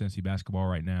going on with Tennessee basketball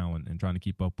right now, and trying to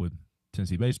keep up with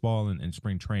Tennessee baseball and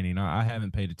spring training. I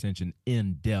haven't paid attention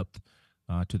in depth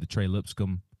to the Trey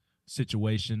Lipscomb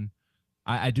situation.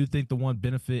 I do think the one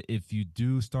benefit, if you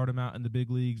do start him out in the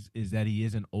big leagues, is that he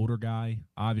is an older guy,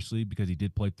 obviously, because he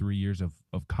did play 3 years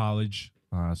of college.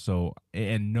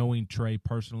 And knowing Trey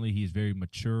personally, he's very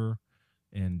mature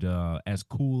and as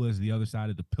cool as the other side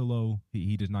of the pillow.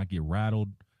 He does not get rattled.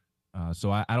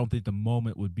 So I don't think the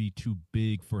moment would be too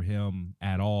big for him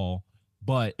at all.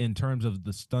 But in terms of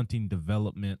the stunting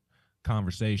development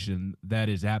conversation, that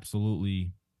is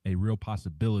absolutely a real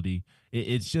possibility.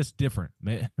 It's just different.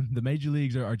 The major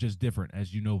leagues are just different,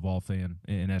 as you know, Vol fan,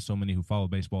 and as so many who follow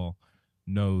baseball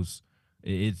knows.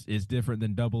 It's different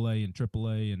than AA and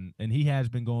AAA, and he has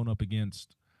been going up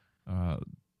against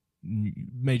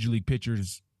major league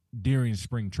pitchers during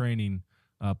spring training,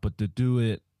 but to do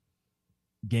it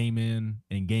game in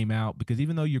and game out, because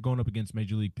even though you're going up against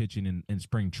major league pitching in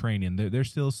spring training,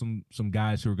 there's still some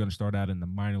guys who are going to start out in the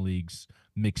minor leagues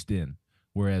mixed in.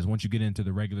 Whereas once you get into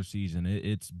the regular season,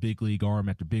 it's big league arm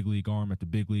after big league arm after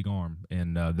big league arm.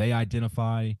 And they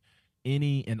identify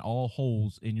any and all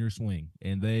holes in your swing,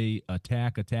 and they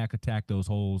attack those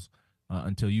holes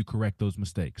until you correct those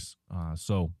mistakes.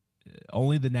 So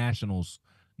only the Nationals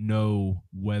know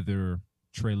whether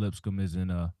Trey Lipscomb is in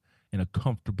a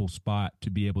comfortable spot to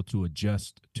be able to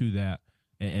adjust to that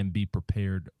and be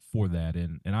prepared for that.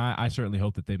 And I certainly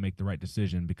hope that they make the right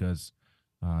decision, because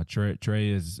Trey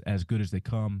is as good as they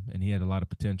come, and he had a lot of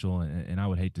potential, and I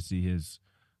would hate to see his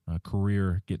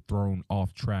career get thrown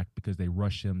off track because they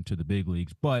rush him to the big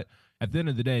leagues. But at the end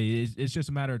of the day, it's just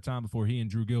a matter of time before he and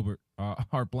Drew Gilbert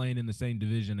are playing in the same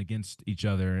division against each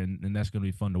other, and that's going to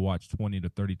be fun to watch 20 to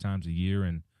 30 times a year.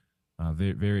 And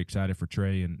very, very excited for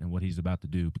Trey and what he's about to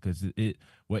do, because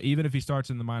even if he starts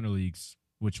in the minor leagues,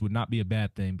 which would not be a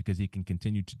bad thing because he can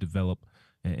continue to develop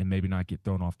and maybe not get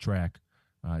thrown off track.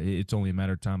 It's only a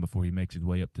matter of time before he makes his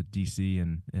way up to D.C.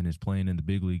 and is playing in the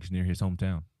big leagues near his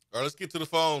hometown. All right, let's get to the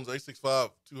phones.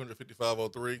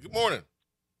 865-255-03. Good morning.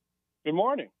 Good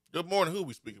morning. Good morning. Who are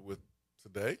we speaking with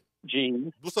today?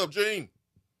 Gene. What's up, Gene?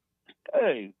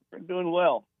 Hey, we're doing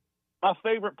well. My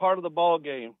favorite part of the ball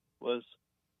game was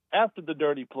after the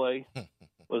dirty play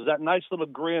was that nice little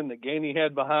grin that Gainey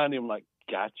had behind him, like,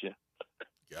 gotcha.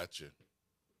 Gotcha.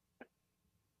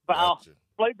 Foul. Gotcha.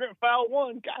 Flagrant foul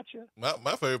one. Gotcha.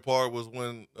 My favorite part was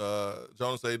when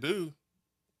Jonas Adu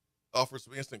offered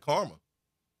some instant karma.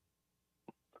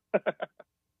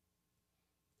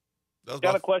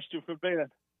 Got a question for Ben.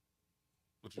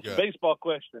 What you got? Baseball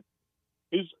question.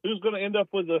 Who's going to end up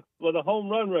with a home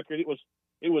run record?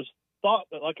 It was thought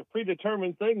that, like a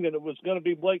predetermined thing, that it was going to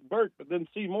be Blake Burke, but then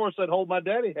C. Moore said, "Hold my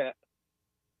daddy hat."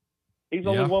 He's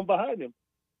only one behind him.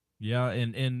 Yeah,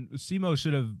 and Simo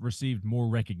should have received more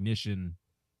recognition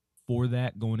for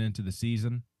that going into the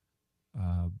season.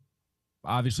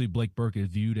 Obviously, Blake Burke is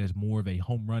viewed as more of a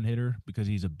home run hitter because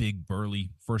he's a big, burly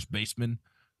first baseman.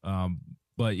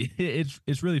 But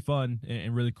it's really fun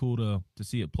and really cool to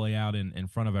see it play out in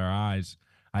front of our eyes.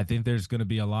 I think there's going to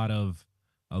be a lot of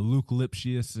Luke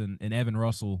Lipschius and Evan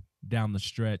Russell down the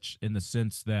stretch, in the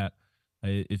sense that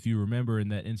if you remember in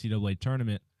that NCAA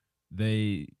tournament,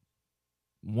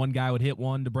 one guy would hit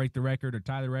one to break the record or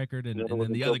tie the record, and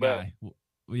then the other guy,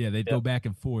 they'd go back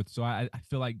and forth. So I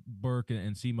feel like Burke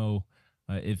and Simo,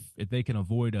 if they can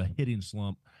avoid a hitting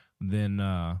slump, then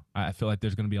I feel like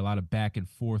there's going to be a lot of back and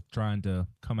forth trying to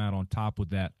come out on top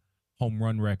with that home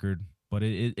run record. But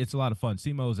it's a lot of fun.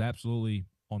 Simo is absolutely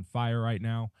on fire right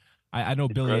now. I know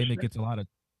Billy Amick gets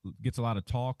a lot of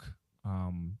talk,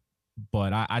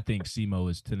 but I think Simo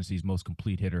is Tennessee's most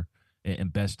complete hitter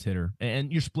and best hitter.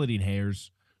 And you're splitting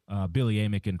hairs. Billy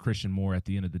Amick and Christian Moore, at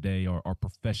the end of the day, are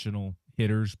professional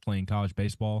hitters playing college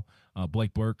baseball.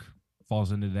 Blake Burke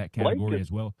falls into that category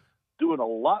as well. Doing a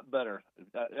lot better.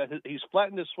 He's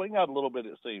flattened his swing out a little bit,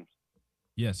 it seems.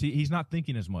 Yes, he's not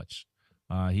thinking as much.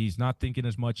 He's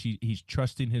He's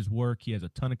trusting his work. He has a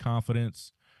ton of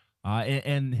confidence.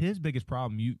 And his biggest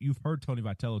problem, you've heard Tony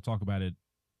Vitello talk about it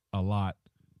a lot,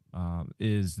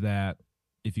 is that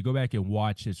if you go back and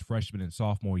watch his freshman and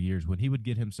sophomore years, when he would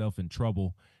get himself in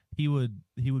trouble, he would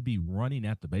be running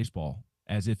at the baseball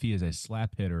as if he is a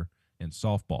slap hitter in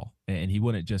softball, and he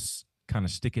wouldn't just kind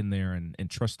of stick in there and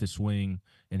trust his swing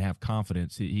and have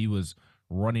confidence. He was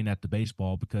running at the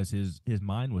baseball because his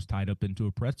mind was tied up into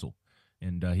a pretzel.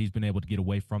 And he's been able to get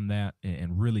away from that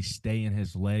and really stay in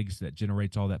his legs. That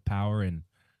generates all that power. And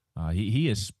he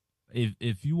is –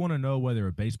 if you want to know whether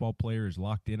a baseball player is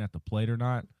locked in at the plate or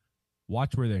not,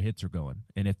 watch where their hits are going.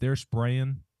 And if they're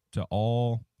spraying to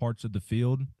all parts of the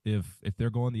field, if they're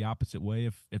going the opposite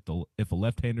way, if a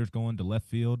left-hander's going to left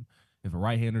field, if a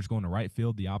right-hander's going to right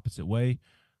field the opposite way,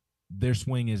 their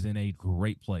swing is in a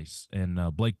great place. And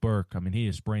Blake Burke, I mean, he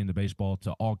is spraying the baseball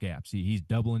to all gaps. He's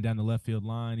doubling down the left field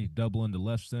line. He's doubling to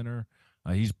left center.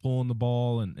 He's pulling the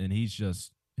ball, and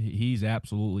he's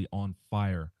absolutely on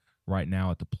fire right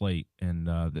now at the plate. And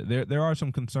there are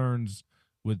some concerns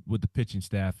with the pitching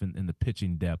staff and the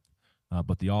pitching depth,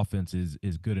 but the offense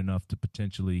is good enough to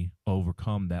potentially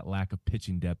overcome that lack of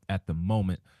pitching depth at the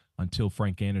moment until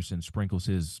Frank Anderson sprinkles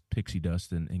his pixie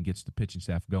dust and gets the pitching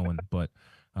staff going. But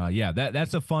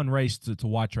that's a fun race to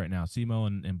watch right now. Simo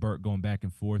and Burt going back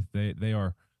and forth. They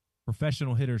are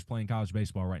professional hitters playing college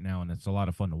baseball right now, and it's a lot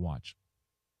of fun to watch.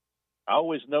 I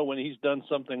always know when he's done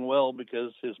something well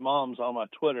because his mom's on my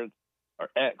Twitter or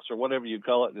X or whatever you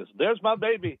call it. There's my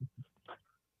baby.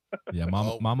 Yeah,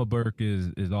 Mama Burke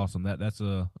is awesome. That's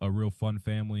a real fun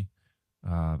family.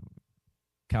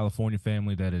 California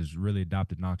family that has really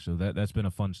adopted Knoxville. That's been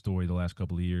a fun story the last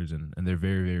couple of years, and they're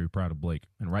very, very proud of Blake,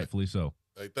 and rightfully so.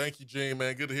 Hey, thank you, Gene,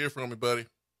 man. Good to hear from you, buddy.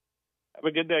 Have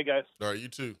a good day, guys. All right, you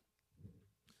too.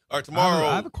 All right, tomorrow.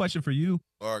 I have a question for you.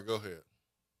 All right, go ahead.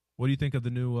 What do you think of the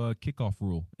new kickoff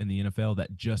rule in the NFL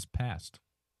that just passed?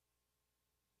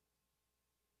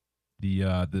 The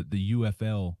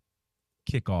UFL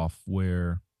kickoff,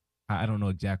 where I don't know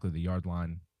exactly the yard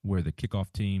line, where the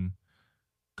kickoff team,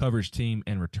 coverage team,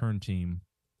 and return team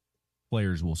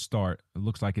players will start. It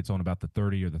looks like it's on about the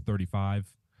 30 or the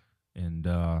 35, and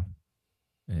the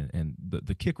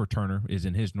kick returner is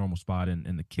in his normal spot,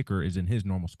 and the kicker is in his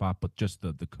normal spot, but just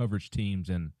the coverage teams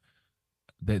and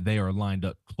they are lined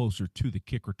up closer to the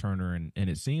kick returner, and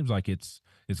it seems like it's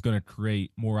going to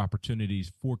create more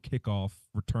opportunities for kickoff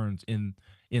returns in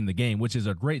the game, which is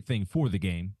a great thing for the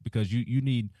game, because you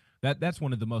need that. That's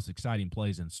one of the most exciting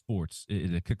plays in sports,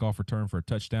 is a kickoff return for a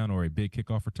touchdown or a big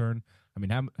kickoff return. I mean,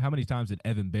 how many times did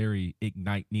Evan Berry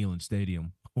ignite Neyland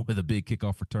Stadium with a big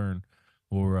kickoff return,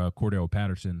 or Cordero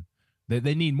Patterson?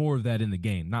 They need more of that in the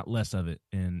game, not less of it,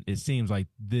 and it seems like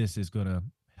this is going to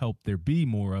help there be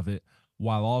more of it,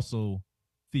 while also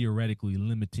theoretically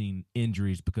limiting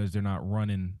injuries because they're not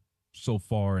running so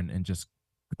far and just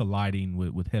colliding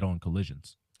with head-on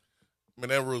collisions. I mean,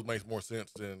 that rule makes more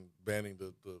sense than banning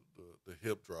the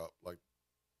hip drop. Like,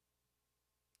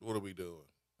 what are we doing?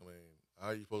 I mean, how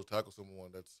are you supposed to tackle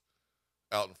someone that's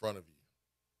out in front of you?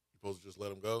 You supposed to just let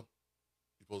them go?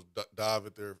 You supposed to dive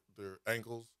at their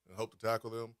ankles and hope to tackle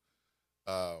them?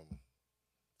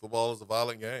 Football is a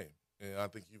violent game, and I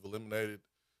think you've eliminated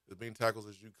as many tackles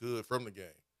as you could from the game.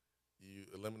 You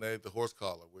eliminated the horse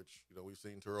collar, which, we've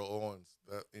seen Terrell Owens,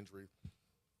 that injury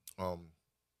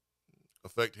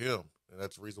affect him, and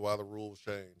that's the reason why the rules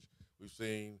changed. We've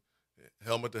seen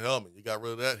helmet to helmet. You got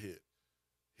rid of that hit.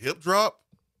 Hip drop,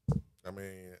 I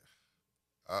mean,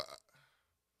 I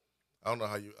don't know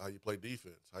how you play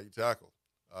defense, how you tackle.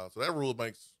 So that rule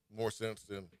makes more sense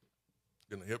than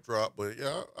the hip drop, but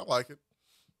yeah, I like it.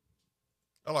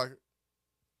 I like it.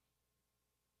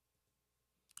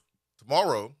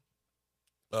 Tomorrow,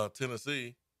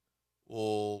 Tennessee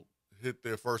will hit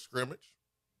their first scrimmage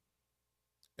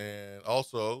And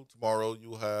also tomorrow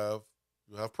you'll have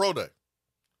pro day.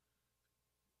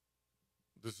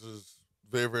 This is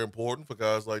very, very important for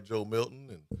guys like Joe Milton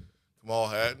and Kamal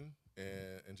Hatton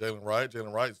and Jalen Wright.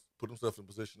 Jalen Wright's put himself in a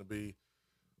position to be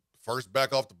first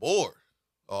back off the board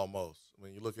almost. I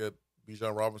mean, you look at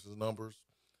Bijan Robinson's numbers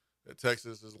at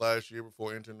Texas this last year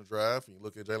before entering the draft, and you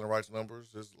look at Jalen Wright's numbers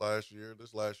this last year,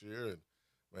 and,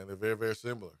 man, they're very, very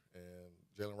similar. And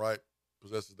Jalen Wright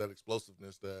possesses that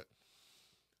explosiveness that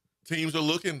teams are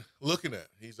looking at.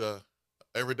 He's a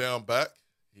every down back.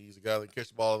 He's a guy that can catch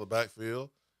the ball in the backfield.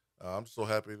 I'm just so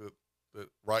happy that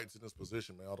Wright's in this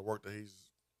position, man. All the work that he's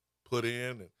put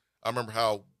in, and I remember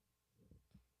how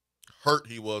hurt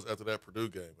he was after that Purdue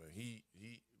game, man. He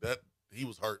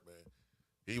was hurt, man.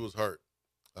 He was hurt,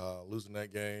 losing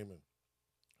that game and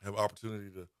have an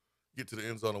opportunity to get to the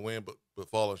end zone and win, but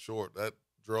falling short. That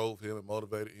drove him and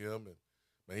motivated him, and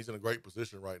man, he's in a great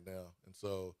position right now. And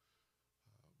so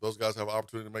those guys have an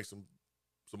opportunity to make some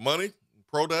money in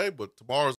pro day, but tomorrow's